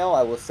an email.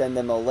 I will send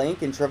them a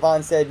link. And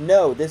Trevon said,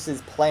 no, this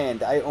is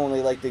planned. I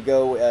only like to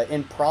go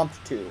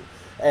impromptu.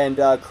 And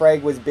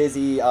Craig was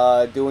busy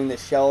doing the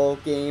shell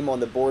game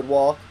on the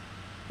boardwalk.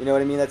 You know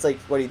what I mean? That's like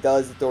what he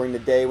does during the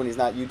day when he's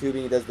not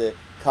YouTubing. He does the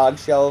cog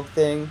shell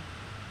thing.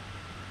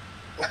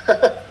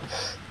 Well,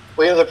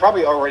 you know, they're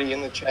probably already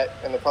in the chat,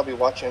 and they're probably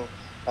watching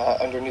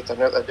underneath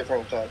a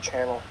different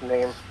channel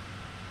name.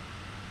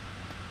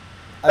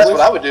 That's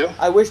what I would do.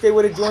 I wish they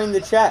would have joined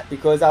the chat,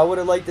 because I would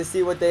have liked to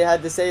see what they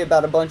had to say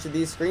about a bunch of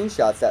these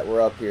screenshots that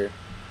were up here.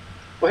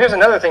 Well, here's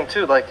another thing,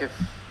 too. Like, if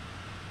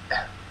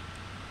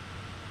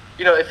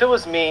if it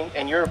was me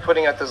and you were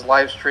putting out this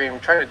live stream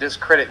trying to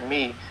discredit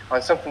me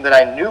on something that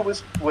I knew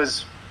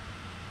was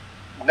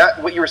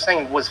not what you were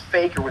saying was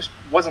fake or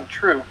wasn't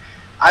true,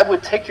 I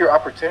would take your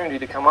opportunity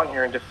to come on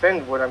here and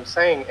defend what I'm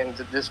saying and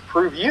to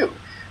disprove you.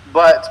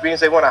 But because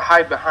they want to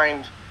hide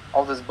behind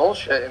all this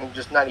bullshit and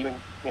just not even,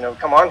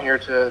 come on here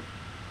to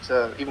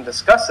even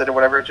discuss it or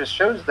whatever, it just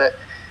shows that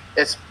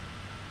it's,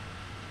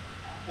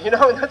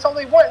 that's all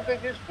they want. They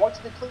just want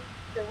to declare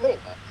me.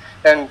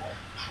 And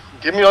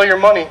give me all your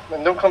money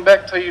and don't come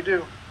back until you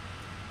do.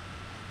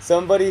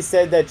 Somebody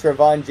said that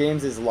Trevon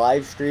James is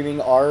live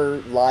streaming our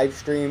live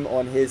stream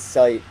on his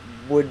site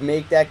would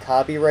make that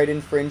copyright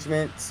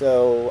infringement,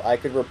 so I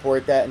could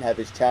report that and have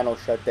his channel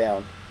shut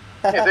down.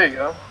 Yeah, there you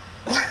go.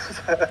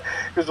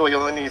 Because you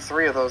only need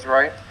 3 of those,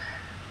 right?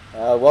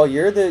 Well,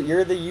 you're the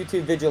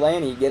YouTube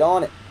vigilante. Get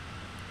on it.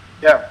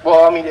 Yeah.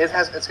 Well, I mean,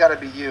 it's got to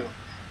be you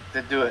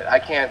to do it. I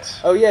can't.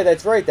 Oh yeah,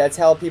 that's right. That's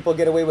how people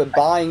get away with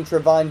buying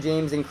Trevon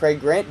James and Craig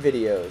Grant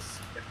videos.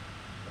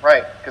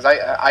 Right, because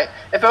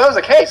if that was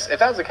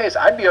the case,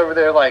 I'd be over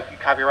there like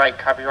copyright,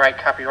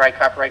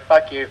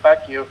 fuck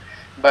you.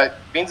 But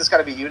means it's got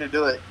to be you to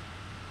do it,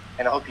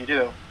 and I hope you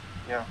do.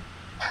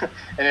 And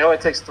it only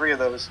takes 3 of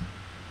those.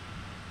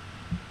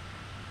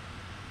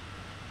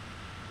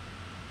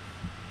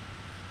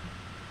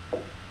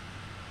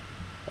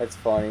 That's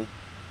funny.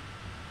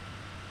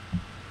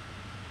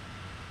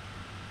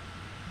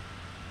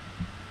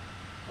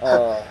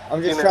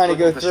 I'm just trying to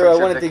go through. I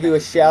wanted to do a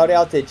shout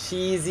out to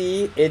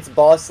Cheesy, It's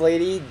Boss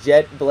Lady,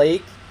 Jet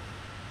Blake.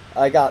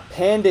 I got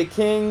Panda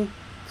King,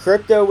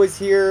 Crypto was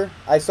here.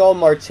 I saw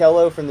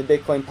Marcello from the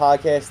Bitcoin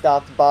podcast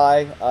stopped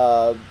by.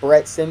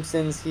 Brett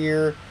Simpson's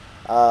here.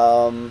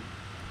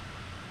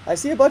 I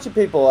see a bunch of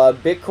people.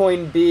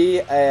 Bitcoin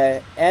B,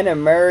 an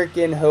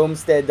American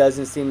Homestead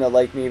doesn't seem to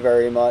like me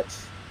very much.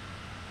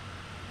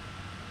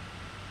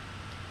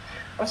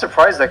 I'm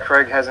surprised that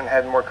Craig hasn't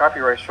had more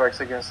copyright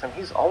strikes against him.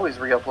 He's always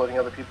re-uploading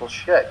other people's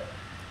shit.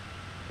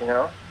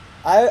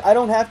 I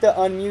don't have to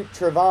unmute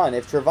Trevon.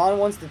 If Trevon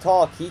wants to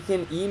talk, he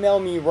can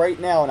email me right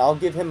now and I'll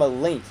give him a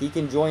link. He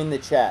can join the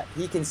chat.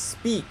 He can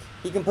speak.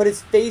 He can put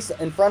his face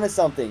in front of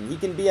something. He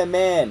can be a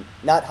man,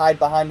 not hide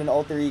behind an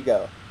alter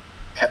ego.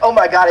 Oh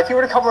my god, if he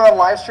were to come on a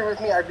live stream with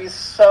me, I'd be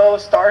so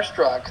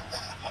starstruck.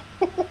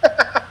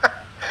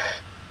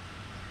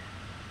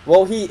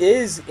 Well, he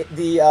is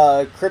the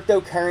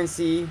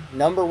cryptocurrency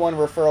 #1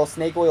 referral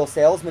snake oil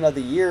salesman of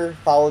the year,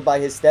 followed by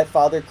his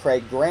stepfather,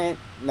 Craig Grant,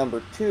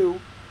 #2.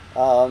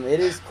 It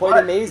is quite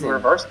amazing. You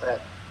reversed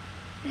that.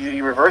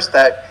 You reversed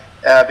that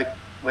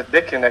with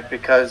Bitconnect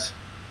because,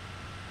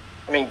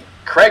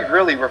 Craig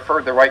really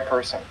referred the right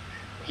person.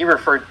 He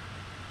referred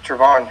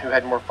Trevon, who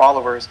had more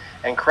followers,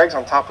 and Craig's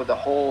on top of the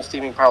whole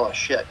steaming pile of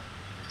shit.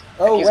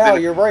 Oh, wow,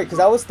 you're right. Because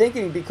I was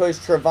thinking because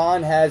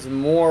Trevon has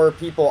more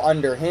people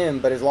under him,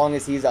 but as long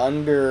as he's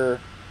under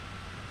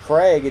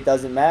Craig, it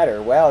doesn't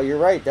matter. Wow, you're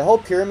right. The whole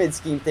pyramid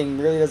scheme thing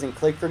really doesn't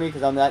click for me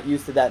because I'm not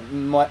used to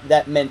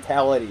that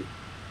mentality.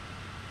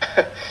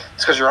 It's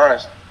because you're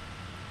honest.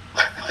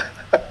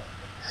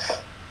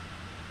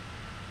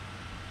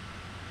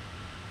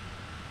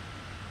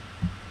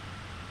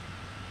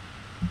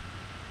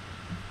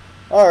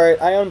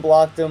 Alright, I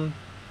unblocked him.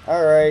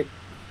 Alright.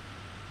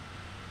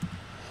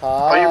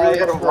 Hi, you really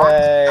got him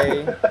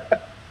Trey.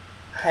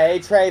 Hey,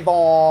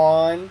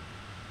 Trayvon.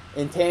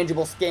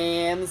 Intangible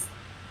scams.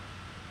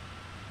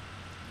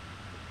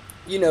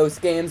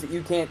 Scams that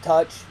you can't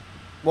touch,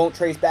 won't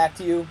trace back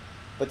to you,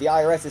 but the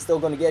IRS is still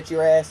going to get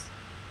your ass.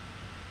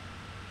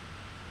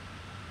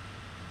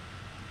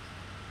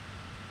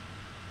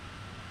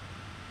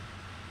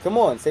 Come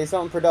on, say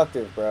something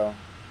productive, bro.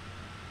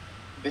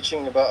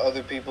 Bitching about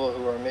other people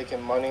who are making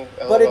money.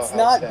 But it's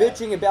not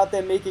bitching about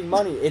them making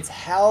money. It's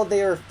how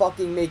they are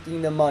fucking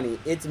making the money.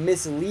 It's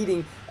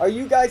misleading. Are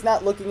you guys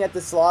not looking at the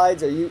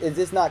slides? Is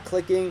this not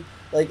clicking?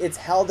 It's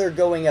how they're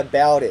going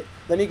about it.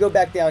 Let me go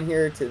back down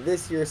here to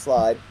this here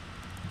slide.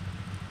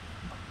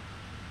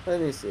 Let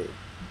me see.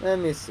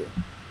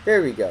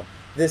 There we go.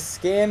 The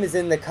scam is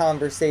in the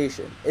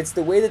conversation. It's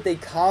the way that they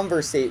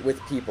conversate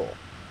with people.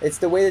 It's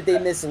the way that they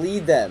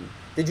mislead them.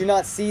 Did you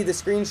not see the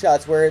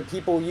screenshots where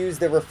people used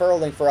the referral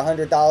link for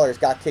 $100,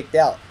 got kicked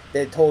out?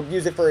 They told,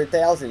 use it for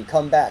 1,000,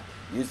 come back.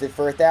 Use it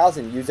for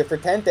 1,000, use it for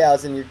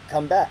 10,000, you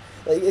come back.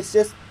 It's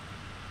just,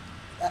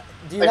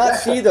 do you not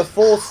see the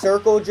full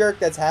circle jerk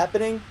that's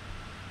happening?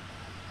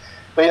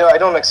 But I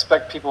don't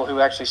expect people who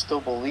actually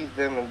still believe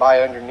them and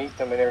buy underneath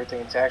them and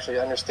everything to actually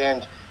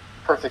understand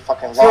perfect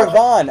fucking logic.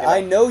 Trevon,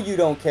 I know you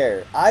don't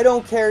care. I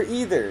don't care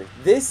either.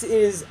 This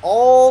is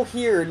all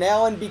here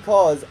now and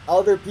because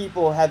other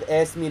people have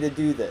asked me to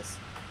do this.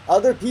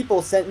 Other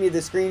people sent me the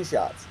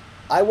screenshots.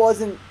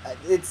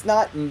 It's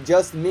not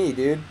just me,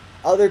 dude.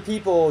 Other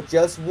people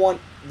just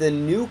want the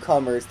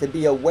newcomers to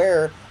be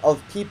aware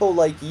of people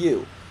like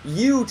you.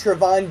 You,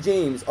 Trevon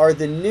James, are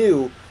the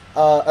new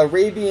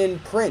Arabian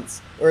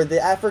prince or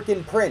the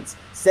African prince.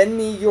 Send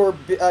me your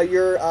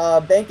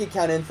bank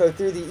account info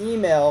through the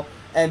email.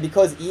 And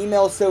because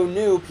email's so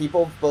new,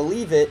 people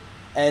believe it,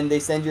 and they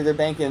send you their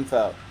bank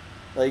info.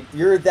 Like,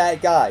 you're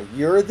that guy.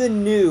 You're the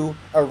new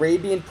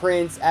Arabian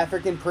Prince,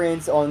 African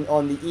Prince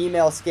on the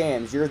email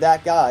scams. You're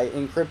that guy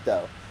in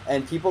crypto.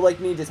 And people like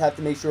me just have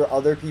to make sure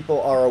other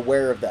people are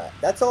aware of that.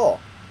 That's all.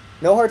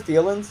 No hard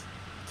feelings.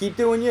 Keep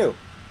doing you.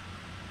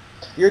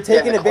 You're Yeah,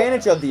 taking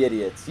advantage of the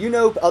idiots. You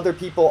know other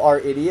people are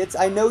idiots.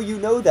 I know you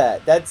know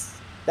that.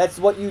 That's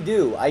what you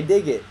do. I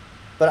dig it.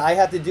 But I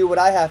have to do what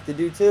I have to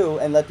do too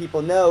and let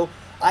people know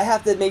I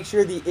have to make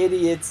sure the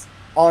idiots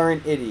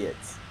aren't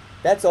idiots.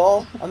 That's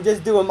all. I'm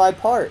just doing my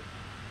part.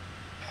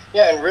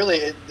 Yeah, and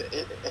really,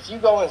 if you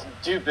go and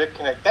do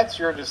Bitconnect, that's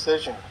your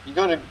decision. You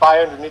go to buy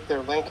underneath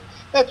their link,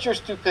 that's your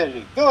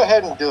stupidity. Go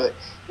ahead and do it.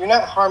 You're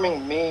not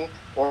harming me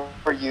or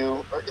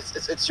you. Or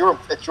it's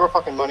your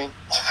fucking money.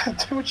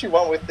 Do what you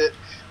want with it.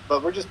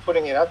 But we're just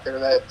putting it out there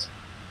that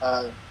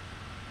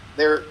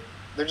they're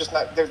just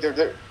not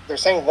they're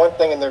saying one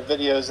thing in their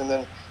videos and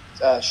then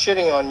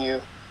shitting on you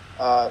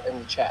in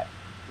the chat.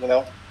 You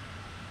know.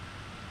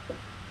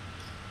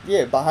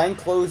 Yeah, behind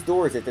closed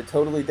doors, it's a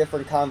totally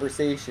different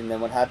conversation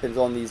than what happens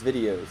on these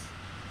videos.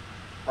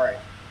 Right.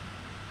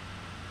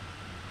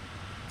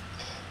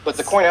 But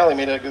the Coin Alley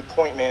made a good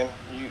point, man.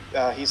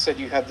 He said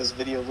you had this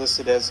video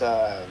listed as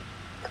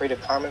Creative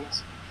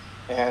Commons,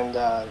 and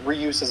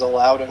reuse is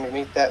allowed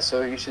underneath that.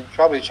 So you should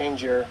probably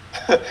change your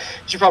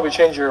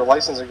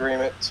license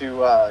agreement to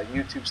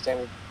YouTube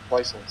standard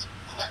license.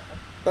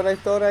 But I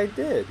thought I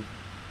did.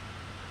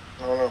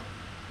 I don't know.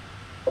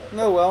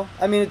 No, well,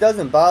 I mean, it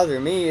doesn't bother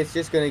me. It's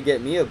just going to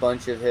get me a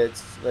bunch of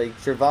hits. Like,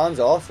 Trevon's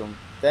awesome.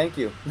 Thank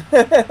you.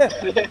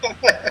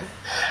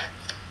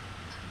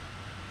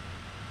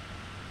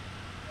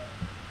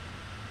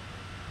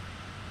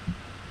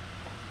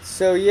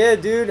 So, yeah,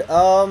 dude,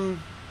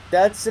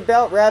 that's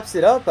about wraps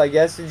it up, I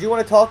guess. Did you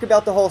want to talk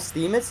about the whole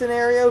Steemit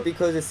scenario?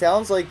 Because it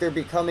sounds like they're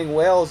becoming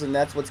whales, and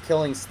that's what's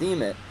killing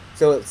Steemit.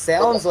 So it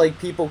sounds like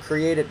people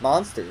created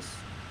monsters.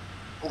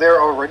 There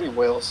are already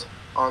whales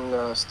on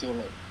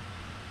Steemit.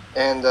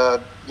 And, the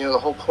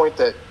whole point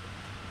that,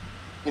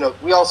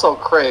 we all saw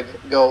Craig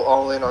go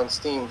all in on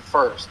Steam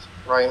first,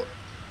 right?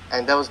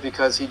 And that was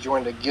because he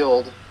joined a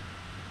guild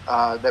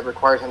that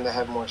required him to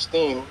have more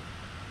Steam.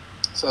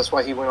 So that's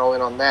why he went all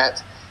in on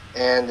that.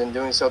 And in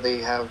doing so, they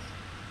have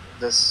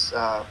this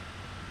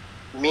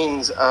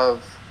means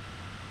of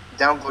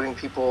downvoting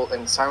people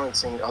and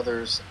silencing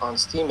others on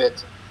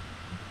Steemit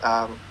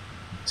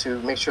to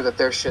make sure that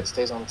their shit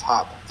stays on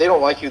top. If they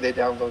don't like you, they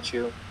downvote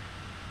you.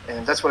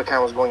 And that's what it kind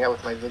of was going out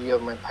with my video,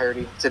 my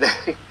parody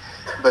today.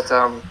 but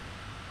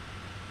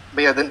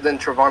yeah, then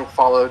Trevon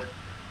followed,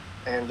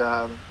 and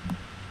I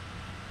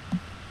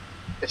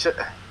just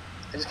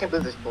can't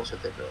believe this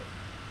bullshit they're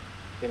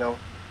doing.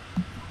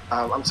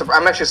 I'm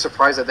actually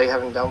surprised that they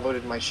haven't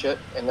downvoted my shit,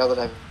 and now that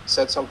I've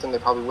said something, they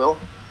probably will.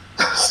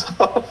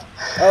 So,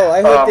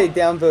 I hope they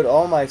downvote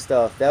all my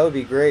stuff. That would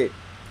be great.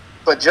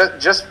 But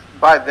just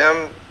by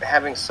them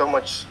having so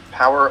much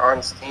power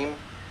on Steam,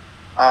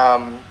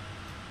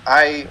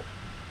 I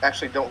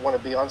actually don't want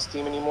to be on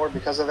Steam anymore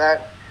because of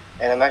that,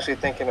 and I'm actually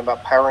thinking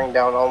about powering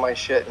down all my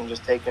shit and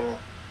just taking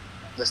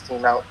the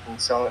Steam out and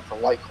selling it for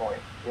Litecoin,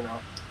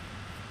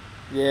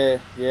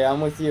 Yeah, I'm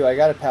with you. I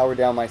gotta power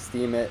down my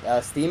Steemit.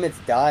 Steemit's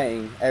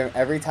dying.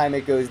 Every time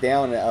it goes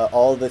down,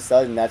 all of a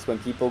sudden, that's when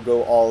people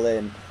go all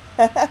in.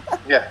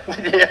 Yeah,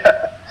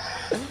 yeah.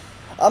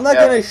 I'm not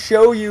gonna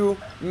show you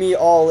me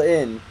all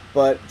in,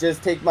 but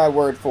just take my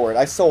word for it.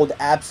 I sold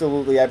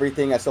absolutely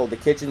everything. I sold the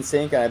kitchen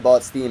sink, and I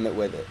bought Steemit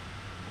with it.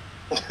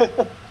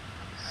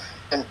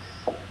 and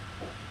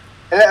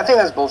I think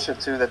that's bullshit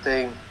too. That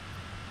they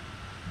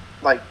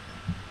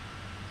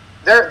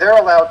they're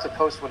allowed to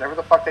post whatever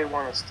the fuck they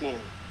want on Steam,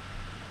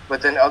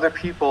 but then other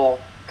people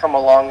come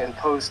along and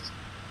post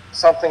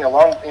something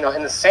along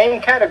in the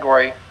same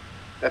category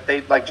that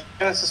they like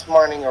Genesis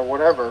mining or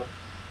whatever,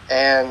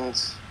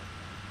 and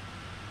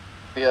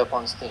be up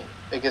on Steam.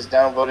 It gets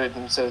downvoted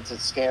and said it's a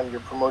scam.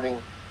 You're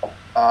promoting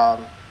a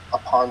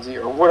Ponzi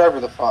or whatever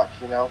the fuck,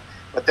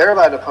 But they're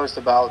allowed to post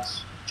about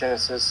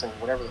Genesis and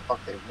whatever the fuck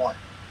they want.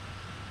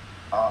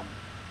 I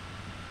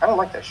don't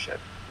like that shit.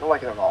 I don't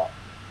like it at all.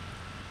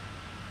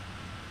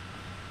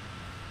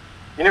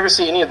 You never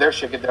see any of their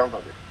shit get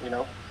downvoted,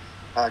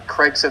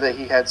 Craig said that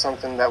he had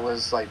something that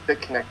was like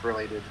Bitconnect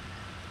related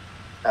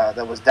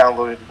that was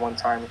downvoted one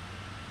time,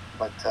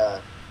 but I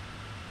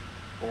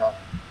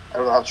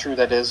don't know how true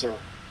that is, or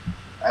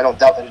I don't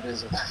doubt that it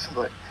is,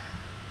 but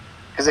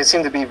because they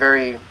seem to be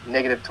very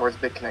negative towards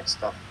Bitconnect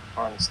stuff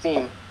on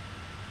Steam,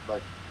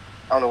 but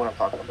I don't know what I'm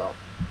talking about.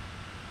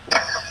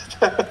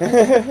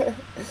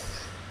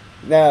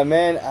 Nah,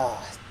 man,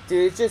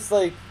 dude, it's just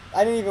like,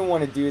 I didn't even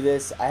want to do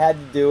this. I had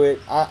to do it.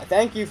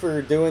 Thank you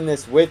for doing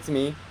this with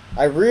me.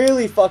 I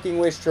really fucking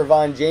wish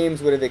Trevon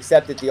James would have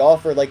accepted the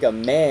offer like a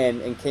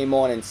man and came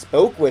on and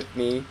spoke with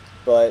me,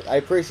 but I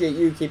appreciate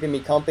you keeping me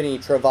company,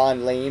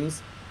 Trevon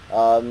Lames.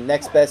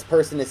 Next best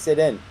person to sit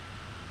in.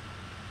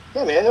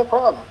 Yeah, man, no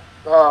problem.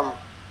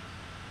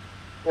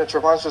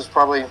 Trevon's just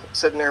probably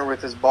sitting there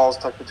with his balls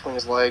tucked between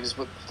his legs,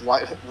 with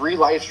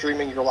live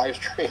streaming your live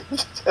stream.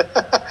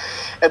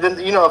 And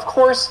then, of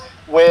course,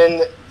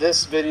 when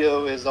this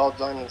video is all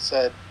done and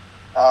said,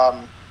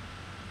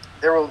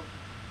 there will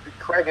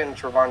Craig and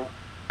Trevon.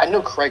 I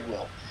know Craig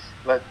will,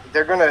 but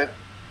they're gonna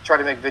try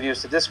to make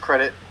videos to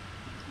discredit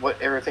what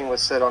everything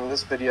was said on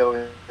this video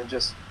and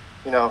just,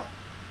 No,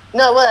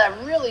 what I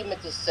really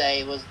meant to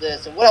say was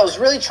this, and what I was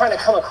really trying to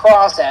come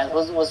across as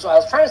was I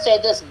was trying to say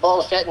this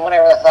bullshit and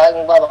whatever the fuck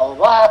and blah blah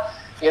blah.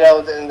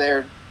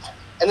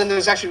 And then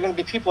there's actually going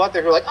to be people out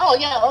there who are like, oh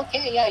yeah,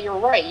 okay, yeah, you're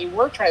right, you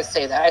were trying to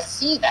say that. I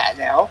see that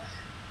now,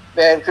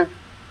 and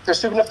they're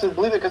stupid enough to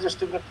believe it because they're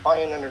stupid enough to buy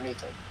in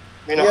underneath it.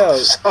 Yo,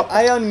 so.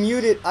 I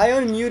unmuted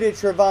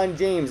Trevon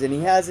James, and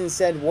he hasn't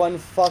said one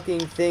fucking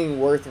thing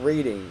worth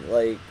reading.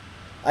 Like,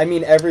 I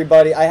mean,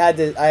 everybody. I had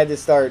to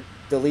start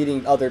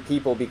deleting other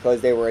people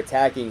because they were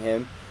attacking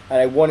him, and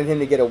I wanted him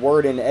to get a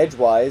word in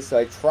edgewise, so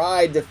I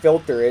tried to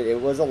filter it.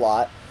 It was a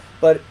lot,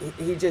 but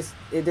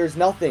there's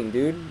nothing,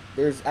 dude.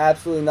 There's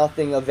absolutely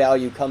nothing of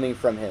value coming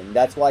from him.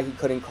 That's why he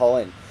couldn't call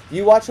in.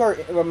 You watch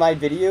my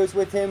videos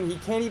with him, he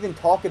can't even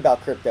talk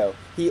about crypto.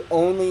 He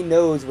only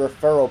knows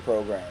referral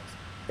programs.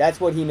 That's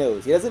what he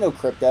knows. He doesn't know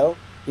crypto.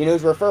 He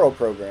knows referral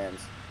programs.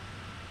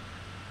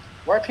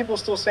 Why are people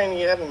still saying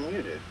you have him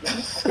muted?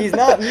 He's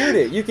not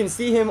muted. You can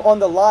see him on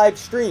the live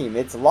stream.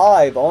 It's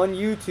live on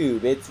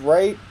YouTube. It's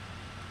right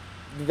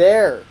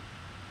there.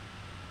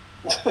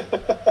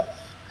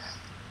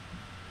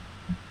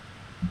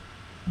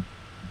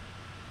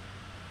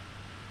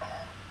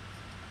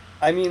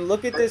 I mean,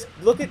 look at this.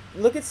 Look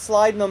at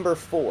slide number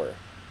 4.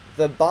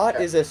 The bot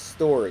is a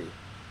story.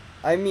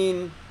 I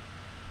mean,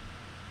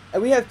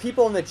 we have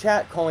people in the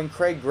chat calling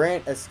Craig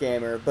Grant a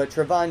scammer, but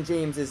Trevon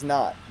James is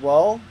not.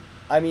 Well,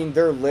 I mean,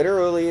 they're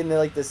literally in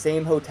the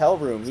same hotel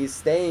room. He's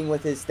staying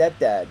with his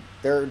stepdad.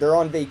 They're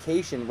on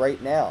vacation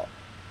right now.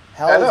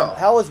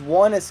 How is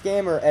one a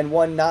scammer and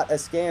one not a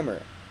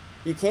scammer?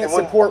 You can't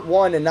support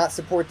one and not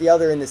support the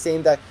other in the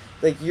same time.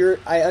 Like,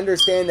 I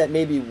understand that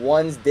maybe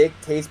one's dick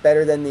tastes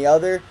better than the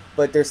other,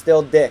 but they're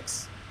still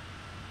dicks.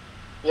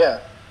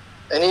 Yeah,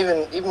 and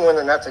even when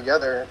they're not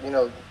together,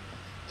 do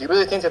you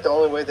really think that the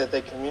only way that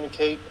they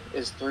communicate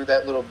is through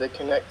that little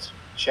Bitconnect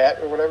chat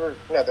or whatever?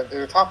 No,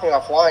 they're talking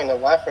offline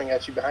and laughing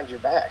at you behind your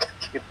back.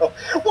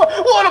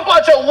 What a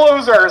bunch of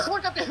losers!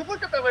 Look at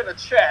them in the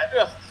chat.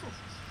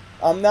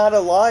 I'm not a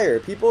liar.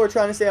 People are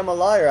trying to say I'm a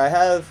liar. I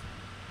have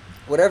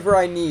whatever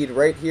I need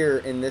right here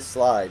in this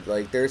slide.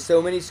 Like, there's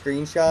so many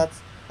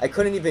screenshots, I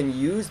couldn't even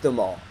use them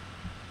all.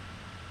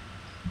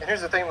 And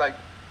here's the thing, like,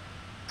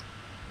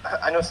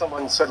 I know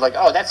someone said, like,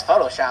 oh, that's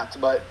photoshopped,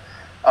 but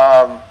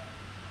I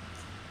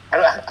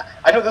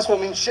know this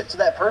won't mean shit to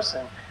that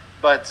person,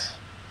 but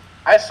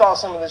I saw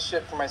some of this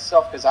shit for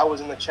myself because I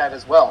was in the chat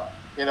as well.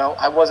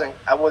 I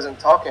wasn't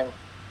talking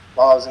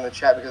while I was in the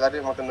chat because I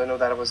didn't want them to know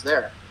that I was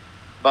there.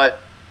 But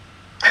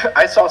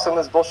I saw some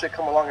of this bullshit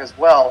come along as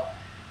well,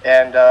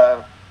 and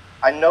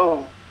I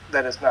know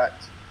that it's not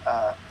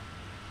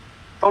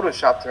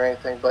photoshopped or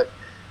anything, but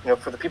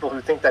for the people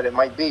who think that it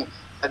might be,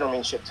 I don't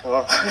mean shit to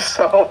them.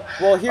 So,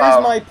 well,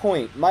 here's my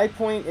point. My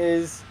point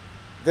is,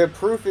 the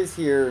proof is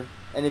here,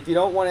 and if you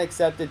don't want to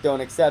accept it, don't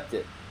accept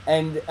it.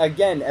 And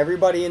again,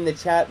 everybody in the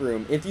chat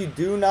room, if you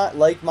do not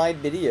like my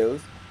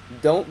videos,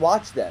 don't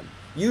watch them.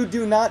 You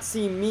do not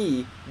see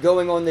me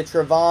going on the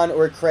Trevon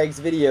or Craig's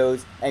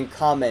videos and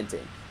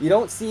commenting. You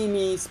don't see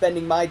me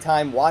spending my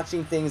time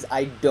watching things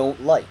I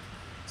don't like.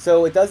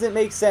 So it doesn't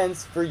make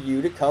sense for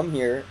you to come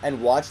here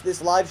and watch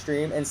this live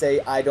stream and say,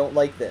 I don't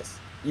like this.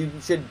 You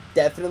should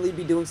definitely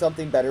be doing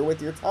something better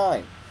with your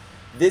time.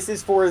 This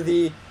is for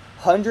the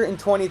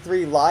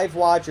 123 live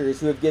watchers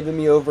who have given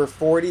me over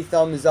 40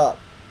 thumbs up.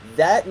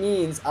 That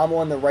means I'm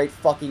on the right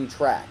fucking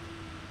track.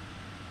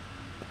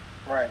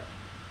 Right.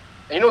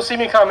 And you don't see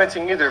me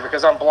commenting either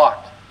because I'm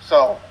blocked.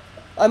 So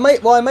I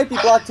might be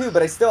blocked too,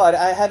 but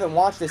I haven't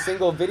watched a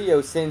single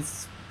video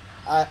since.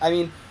 I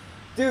mean,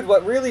 dude,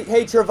 what really?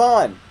 Hey,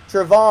 Trevon,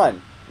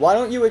 why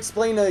don't you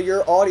explain to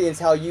your audience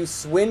how you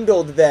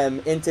swindled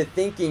them into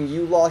thinking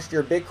you lost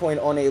your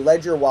Bitcoin on a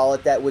Ledger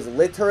wallet that was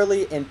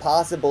literally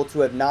impossible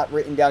to have not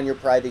written down your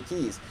private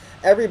keys?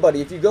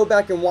 Everybody, if you go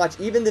back and watch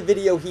even the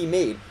video he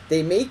made,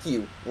 they make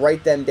you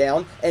write them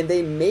down and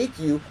they make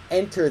you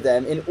enter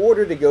them in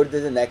order to go to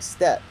the next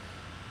step.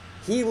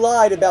 He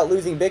lied about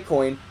losing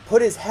Bitcoin,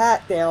 put his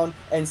hat down,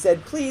 and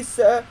said, please,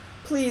 sir,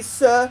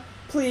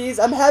 please,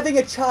 I'm having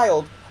a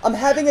child.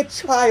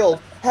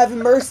 Have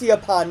mercy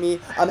upon me.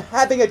 I'm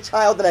having a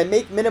child and I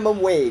make minimum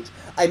wage.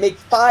 I make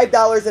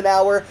 $5 an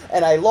hour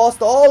and I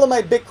lost all of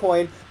my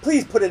Bitcoin.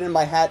 Please put it in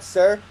my hat,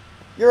 sir.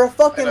 You're a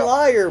fucking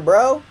liar,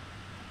 bro.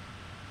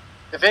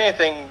 If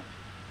anything,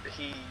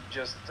 he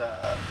just,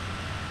 I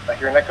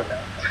hear an echo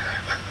now.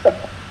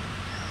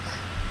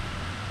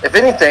 If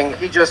anything,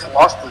 he just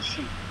lost the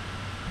sheep.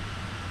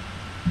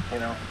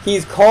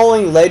 He's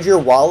calling Ledger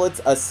wallets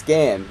a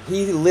scam.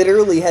 He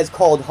literally has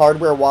called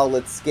hardware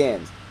wallets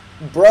scams.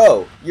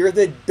 Bro, you're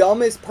the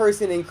dumbest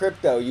person in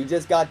crypto. You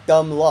just got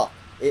dumb luck.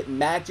 It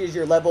matches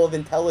your level of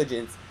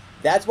intelligence.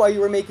 That's why you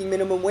were making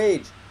minimum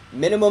wage.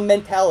 Minimum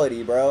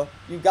mentality, bro.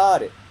 You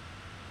got it.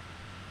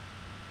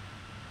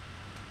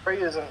 Trey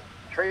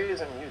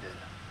isn't muted.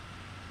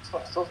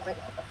 Still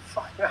thinking,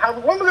 fuck. When are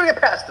we gonna get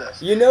past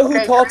this? You know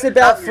who talks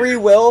about free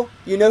will?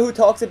 You know who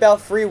talks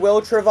about free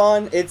will,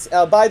 Trevon? It's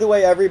by the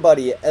way,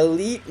 everybody.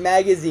 Elite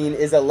Magazine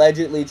is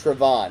allegedly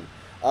Trevon.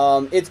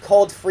 It's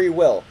called Free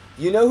Will.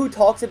 You know who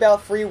talks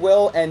about free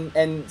will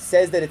and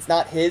says that it's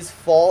not his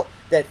fault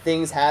that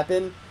things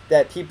happen,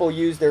 that people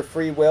use their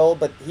free will,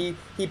 but he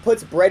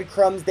puts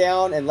breadcrumbs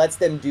down and lets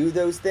them do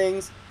those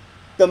things?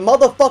 The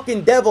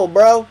motherfucking devil,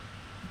 bro.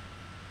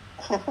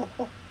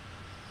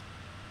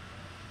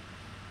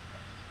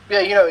 Yeah,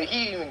 you know,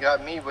 he even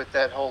got me with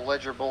that whole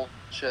ledger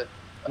bullshit.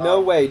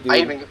 No way, dude.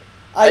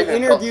 I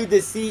interviewed the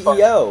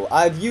CEO.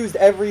 I've used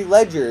every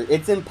ledger.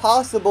 It's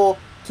impossible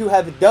to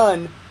have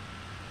done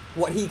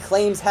what he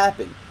claims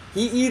happened.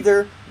 He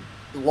either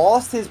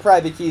lost his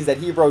private keys that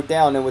he wrote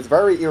down and was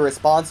very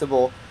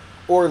irresponsible,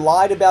 or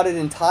lied about it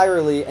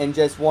entirely and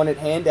just wanted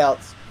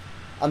handouts.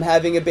 I'm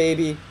having a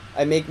baby.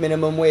 I make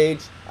minimum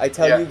wage. I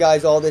tell you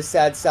guys all this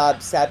sad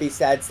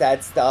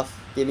stuff.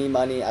 Give me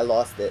money. I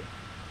lost it.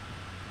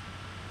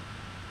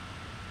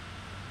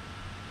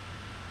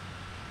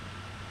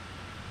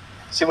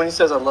 See, when he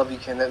says "I love you,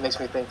 Ken," that makes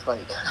me think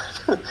like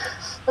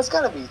that's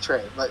gotta be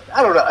Trey. But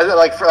I don't know.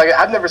 Like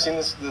I've never seen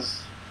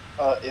this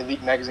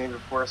Elite magazine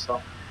before,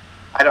 so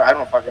I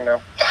don't fucking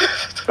know.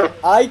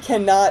 I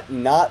cannot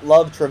not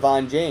love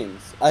Trevon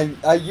James.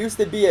 I used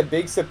to be a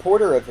big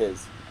supporter of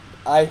his.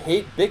 I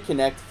hate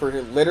Bitconnect for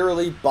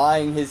literally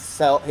buying his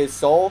soul.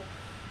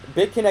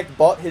 Bitconnect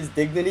bought his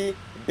dignity.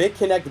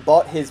 Bitconnect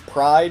bought his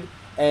pride,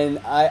 and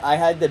I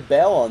had to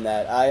bail on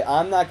that.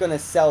 I'm not gonna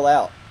sell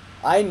out.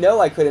 I know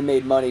I could have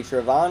made money,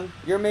 Trevon.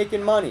 You're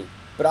making money.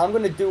 But I'm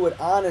going to do it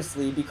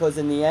honestly because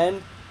in the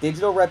end,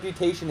 digital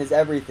reputation is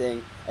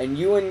everything. And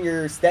you and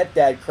your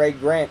stepdad,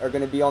 Craig Grant, are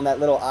going to be on that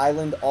little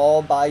island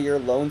all by your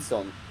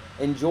lonesome.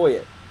 Enjoy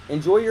it.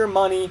 Enjoy your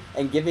money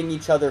and giving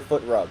each other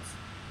foot rubs.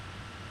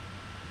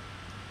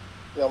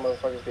 Y'all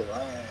motherfuckers be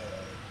lying.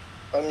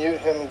 Unmute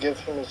him and give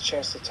him his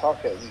chance to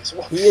talk at least.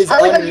 He is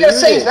How many unmuted. you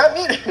guys say he's not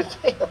muted?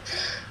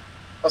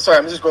 I'm sorry,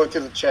 I'm just going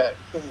through the chat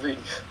and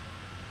reading.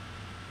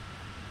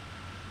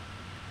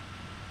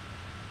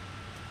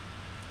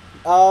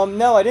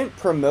 No, I didn't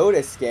promote a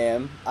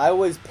scam. I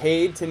was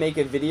paid to make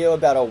a video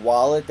about a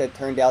wallet that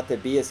turned out to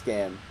be a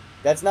scam.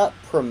 That's not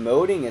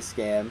promoting a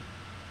scam.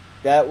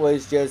 That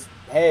was just,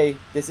 hey,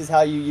 this is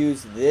how you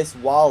use this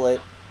wallet.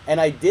 And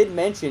I did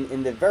mention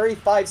in the very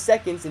 5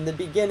 seconds in the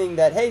beginning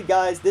that, hey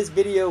guys, this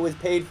video was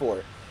paid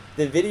for.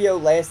 The video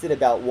lasted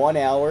about 1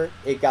 hour.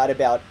 It got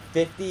about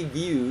 50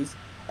 views.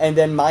 And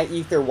then my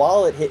Ether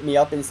wallet hit me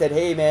up and said,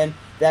 hey man,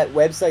 that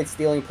website's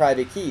stealing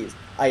private keys.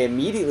 I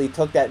immediately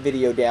took that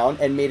video down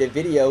and made a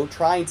video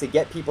trying to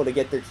get people to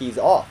get their keys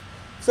off.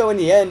 So in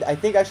the end, I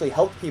think I actually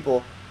helped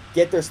people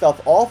get their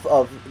stuff off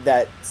of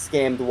that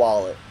scammed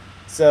wallet.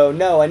 So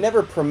no, I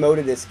never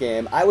promoted a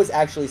scam. I was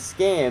actually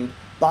scammed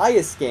by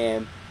a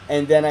scam,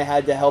 and then I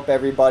had to help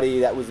everybody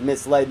that was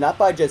misled, not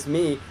by just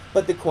me,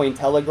 but the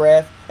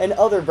Cointelegraph and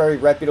other very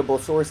reputable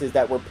sources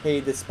that were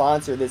paid to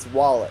sponsor this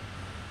wallet.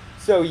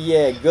 So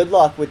yeah, good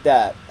luck with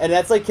that. And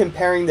that's like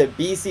comparing the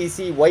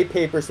BCC white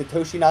paper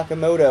Satoshi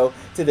Nakamoto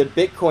to the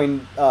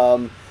Bitcoin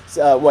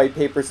white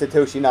paper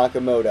Satoshi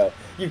Nakamoto.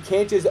 You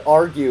can't just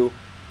argue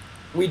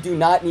we do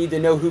not need to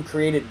know who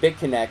created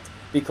Bitconnect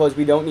because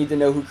we don't need to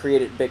know who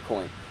created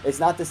Bitcoin. It's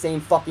not the same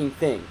fucking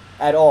thing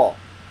at all.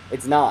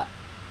 It's not.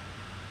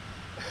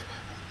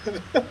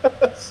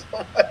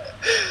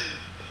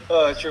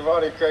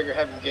 Trevon and Craig are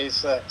having gay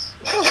sex.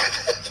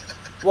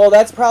 Well,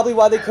 that's probably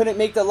why they couldn't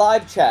make the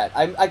live chat.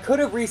 I could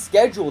have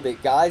rescheduled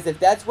it, guys. If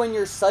that's when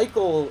your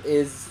cycle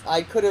is,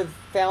 I could have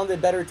found a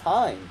better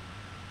time.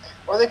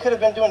 Or they could have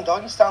been doing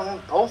doggy style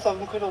and both of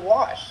them could have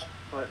watched.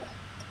 But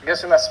I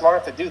guess they're not smart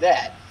enough to do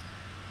that.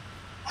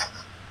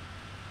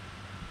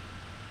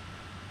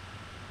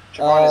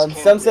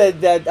 Some said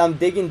that I'm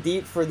digging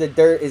deep for the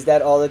dirt. Is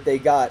that all that they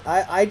got?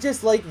 I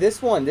just like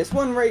this one. This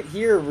one right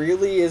here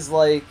really is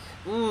like,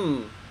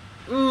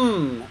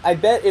 I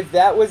bet if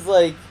that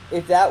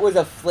was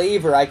a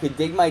flavor I could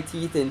dig my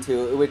teeth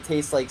into, it would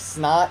taste like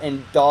snot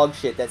and dog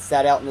shit that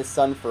sat out in the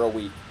sun for a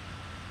week.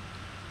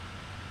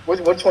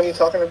 Which one are you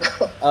talking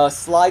about?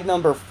 Slide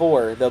number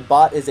 4. The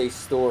bot is a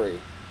story.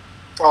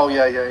 Oh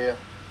yeah.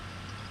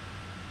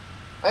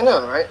 I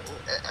know, right?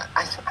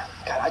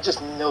 God, I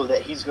just know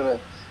that he's gonna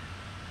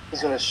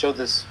show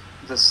this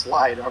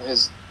slide on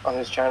his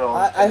channel.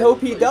 I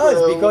hope he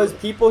does, because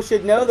people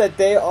should know that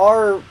they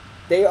are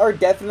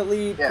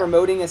definitely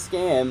promoting a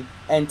scam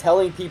and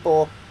telling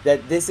people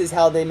that this is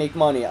how they make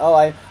money. Oh,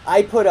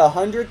 I put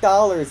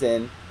 $100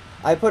 in.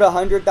 I put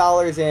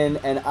 $100 in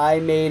and I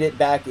made it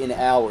back in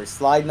hours.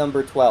 Slide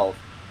number 12.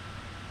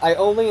 I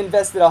only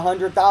invested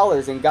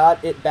 $100 and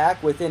got it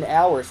back within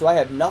hours, so I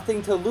have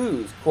nothing to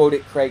lose,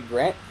 quoted Craig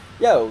Grant.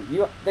 Yo,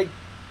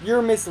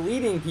 you're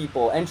misleading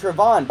people, and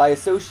Trevon, by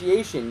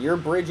association, your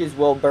bridges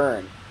will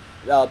burn.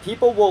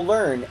 People will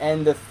learn,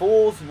 and the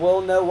fools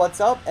will know what's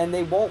up, and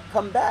they won't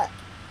come back.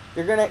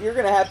 You're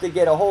gonna have to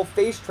get a whole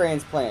face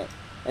transplant,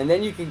 and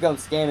then you can come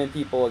scamming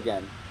people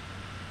again.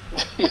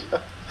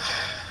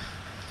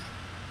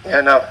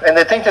 Yeah, no, and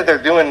they think that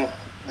they're doing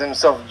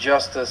themselves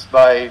justice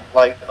by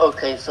like,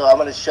 Okay, so I'm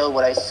going to show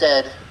what I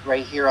said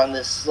right here on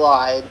this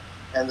slide,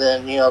 and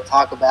then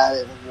talk about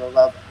it, and you'll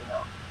love it.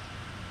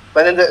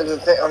 But then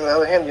on the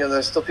other hand,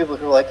 there's still people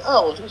who are like,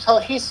 oh, so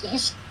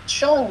he's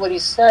showing what he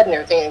said and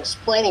everything, and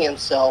explaining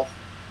himself.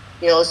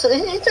 So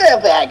he's not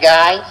a bad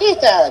guy. He's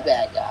not a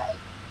bad guy.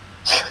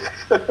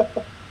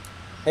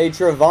 Hey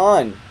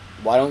Trevon,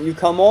 why don't you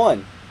come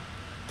on?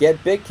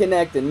 Get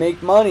Bitconnect and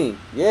make money.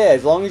 Yeah,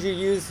 as long as you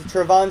use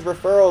Trevon's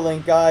referral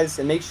link, guys,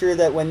 and make sure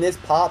that when this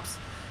pops,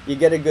 you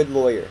get a good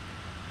lawyer.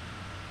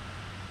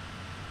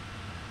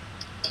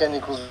 Kenn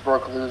equals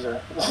broke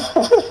loser.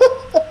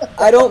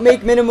 I don't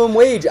make minimum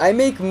wage. I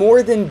make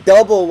more than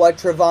double what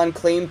Trevon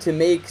claimed to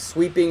make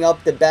sweeping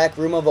up the back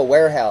room of a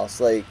warehouse.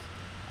 Like,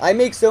 I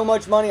make so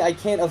much money, I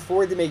can't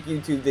afford to make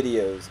YouTube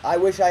videos. I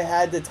wish I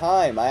had the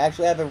time. I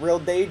actually have a real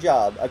day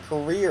job, a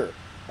career.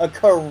 A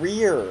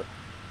career.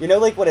 You know,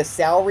 like, what a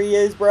salary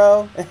is,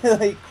 bro?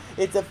 Like,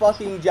 it's a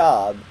fucking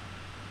job.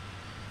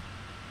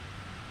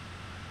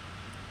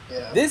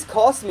 Yeah. This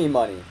costs me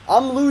money.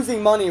 I'm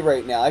losing money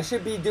right now. I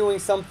should be doing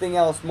something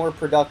else more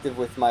productive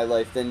with my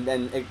life than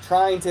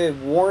trying to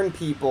warn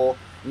people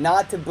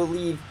not to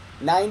believe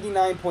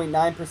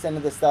 99.9%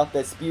 of the stuff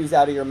that spews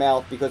out of your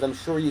mouth, because I'm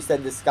sure you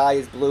said the sky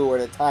is blue or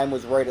the time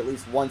was right at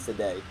least once a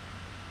day.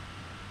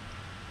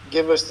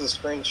 Give us the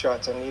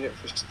screenshots. I need it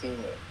for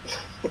Steam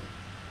it.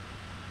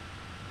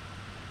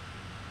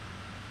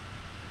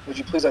 Would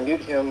you please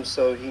unmute him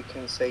so he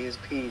can say his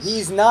piece?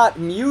 He's not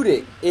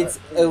muted. It's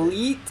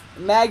Elite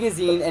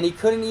Magazine, and he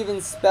couldn't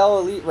even spell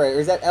Elite right. Or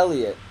is that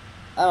Elliot?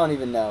 I don't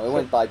even know. It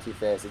went by too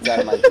fast. It's out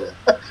of my view.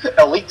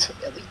 Elite.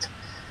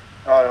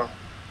 Oh, no.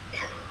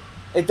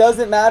 It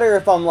doesn't matter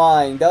if I'm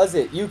lying, does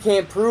it? You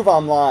can't prove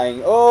I'm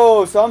lying.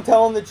 Oh, so I'm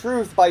telling the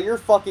truth by your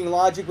fucking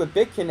logic with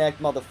Bitconnect,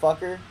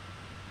 motherfucker.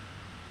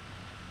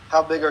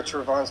 How big are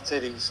Trevon's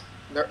titties?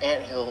 They're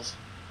anthills.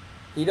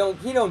 He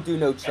don't do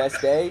no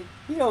chest day.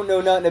 He don't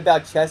know nothing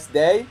about chest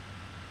day.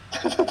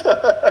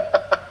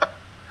 I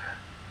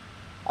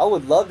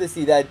would love to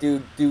see that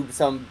dude do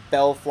some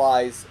bell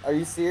flies. Are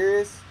you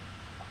serious?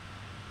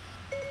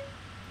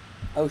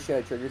 Oh shit,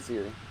 I triggered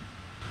Siri.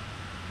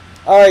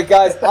 Alright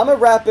guys, I'm gonna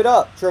wrap it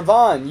up.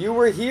 Trevon, you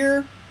were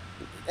here,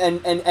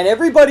 and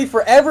everybody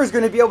forever is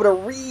gonna be able to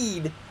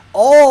read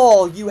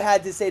all you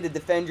had to say to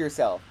defend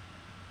yourself.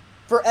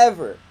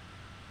 Forever.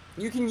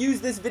 You can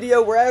use this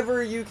video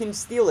wherever you can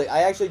steal it.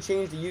 I actually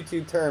changed the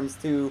YouTube terms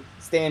to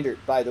standard,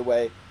 by the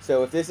way.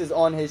 So if this is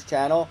on his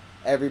channel,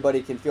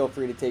 everybody can feel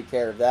free to take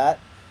care of that.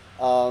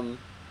 But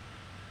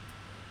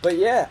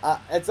yeah,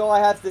 that's all I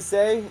have to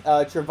say.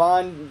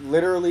 Trevon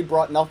literally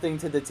brought nothing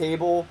to the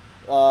table.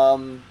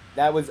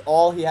 That was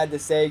all he had to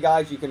say,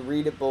 guys. You can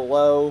read it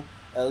below.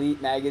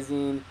 Elite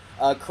Magazine.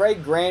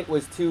 Craig Grant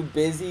was too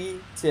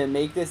busy to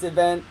make this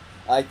event.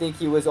 I think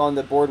he was on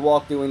the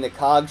boardwalk doing the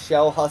cog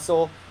shell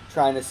hustle,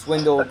 trying to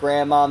swindle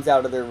grandmoms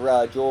out of their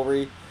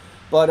jewelry.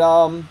 But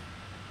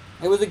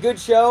it was a good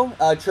show.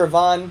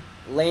 Trevon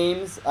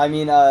Lames,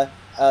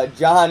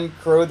 John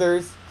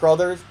Crothers,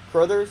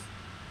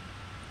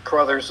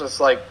 it's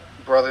like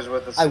brothers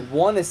with us. I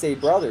want to say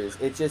brothers.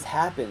 It just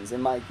happens.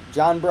 And my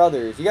John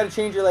Brothers. You got to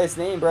change your last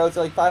name, bro. It's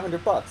like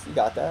 $500. You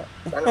got that.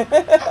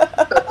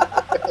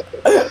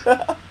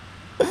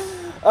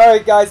 All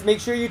right, guys. Make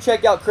sure you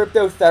check out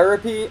Crypto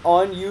Therapy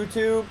on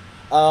YouTube.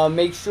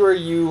 Make sure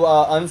you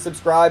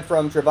unsubscribe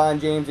from Trevon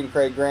James and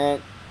Craig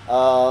Grant.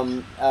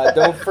 Don't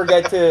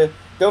forget to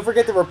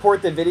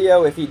report the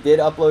video if he did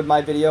upload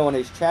my video on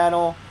his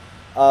channel.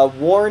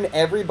 Warn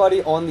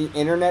everybody on the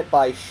internet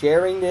by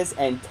sharing this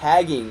and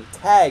tag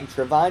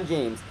Trevon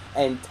James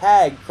and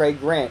tag Craig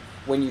Grant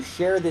when you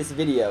share this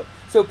video,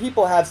 so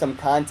people have some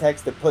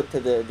context to put to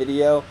the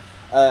video.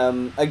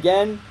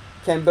 Again,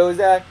 Kenn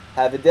Bosak,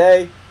 have a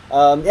day.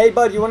 Hey,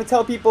 bud, you want to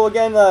tell people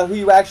again who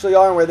you actually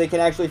are and where they can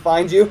actually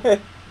find you?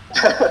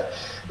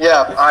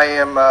 Yeah, I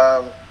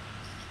am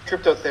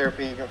Crypto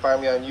Therapy. You can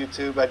find me on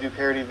YouTube. I do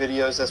parody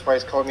videos. That's why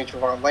he's calling me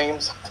Trevon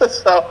Lames.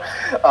 So,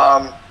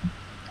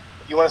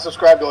 if you want to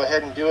subscribe, go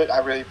ahead and do it. I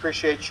really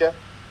appreciate you.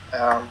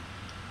 And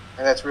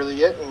that's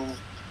really it. And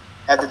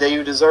have the day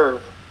you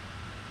deserve.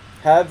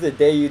 Have the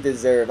day you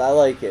deserve. I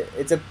like it.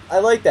 I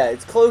like that.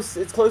 It's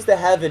close to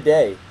have a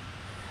day.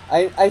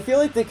 I feel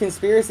like the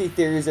conspiracy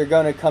theories are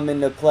going to come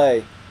into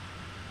play.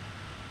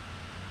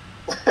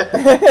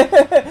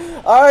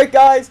 Alright,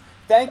 guys.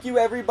 Thank you,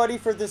 everybody,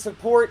 for the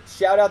support.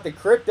 Shout out to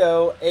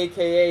Crypto,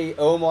 a.k.a.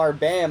 Omar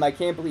Bam. I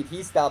can't believe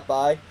he stopped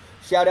by.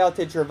 Shout out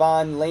to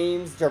Trevon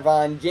Lames,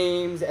 Trevon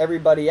James,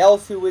 everybody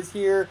else who was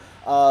here.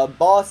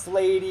 Boss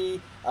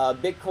Lady,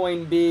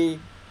 Bitcoin B.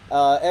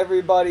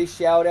 Everybody,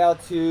 shout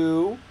out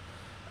to...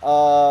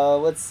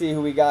 let's see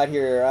who we got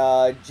here.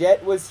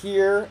 Jet was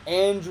here.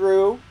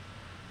 Andrew.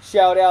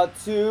 Shout out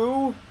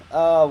to...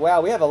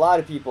 wow, we have a lot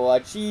of people.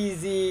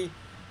 Cheesy.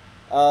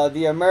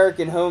 the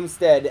American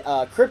Homestead,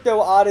 Crypto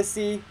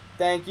Odyssey,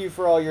 thank you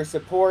for all your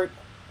support.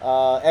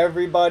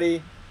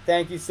 Everybody,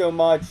 thank you so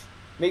much.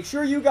 Make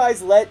sure you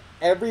guys let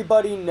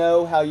everybody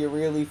know how you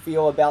really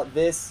feel about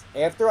this.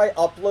 After I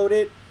upload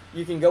it,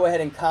 you can go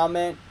ahead and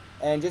comment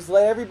and just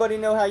let everybody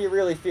know how you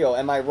really feel.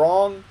 Am I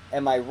wrong?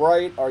 Am I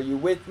right? Are you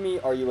with me?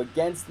 Are you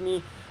against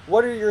me?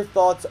 What are your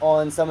thoughts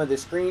on some of the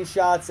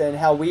screenshots and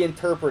how we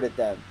interpreted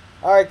them?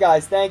 All right,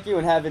 guys, thank you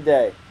and have a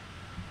day.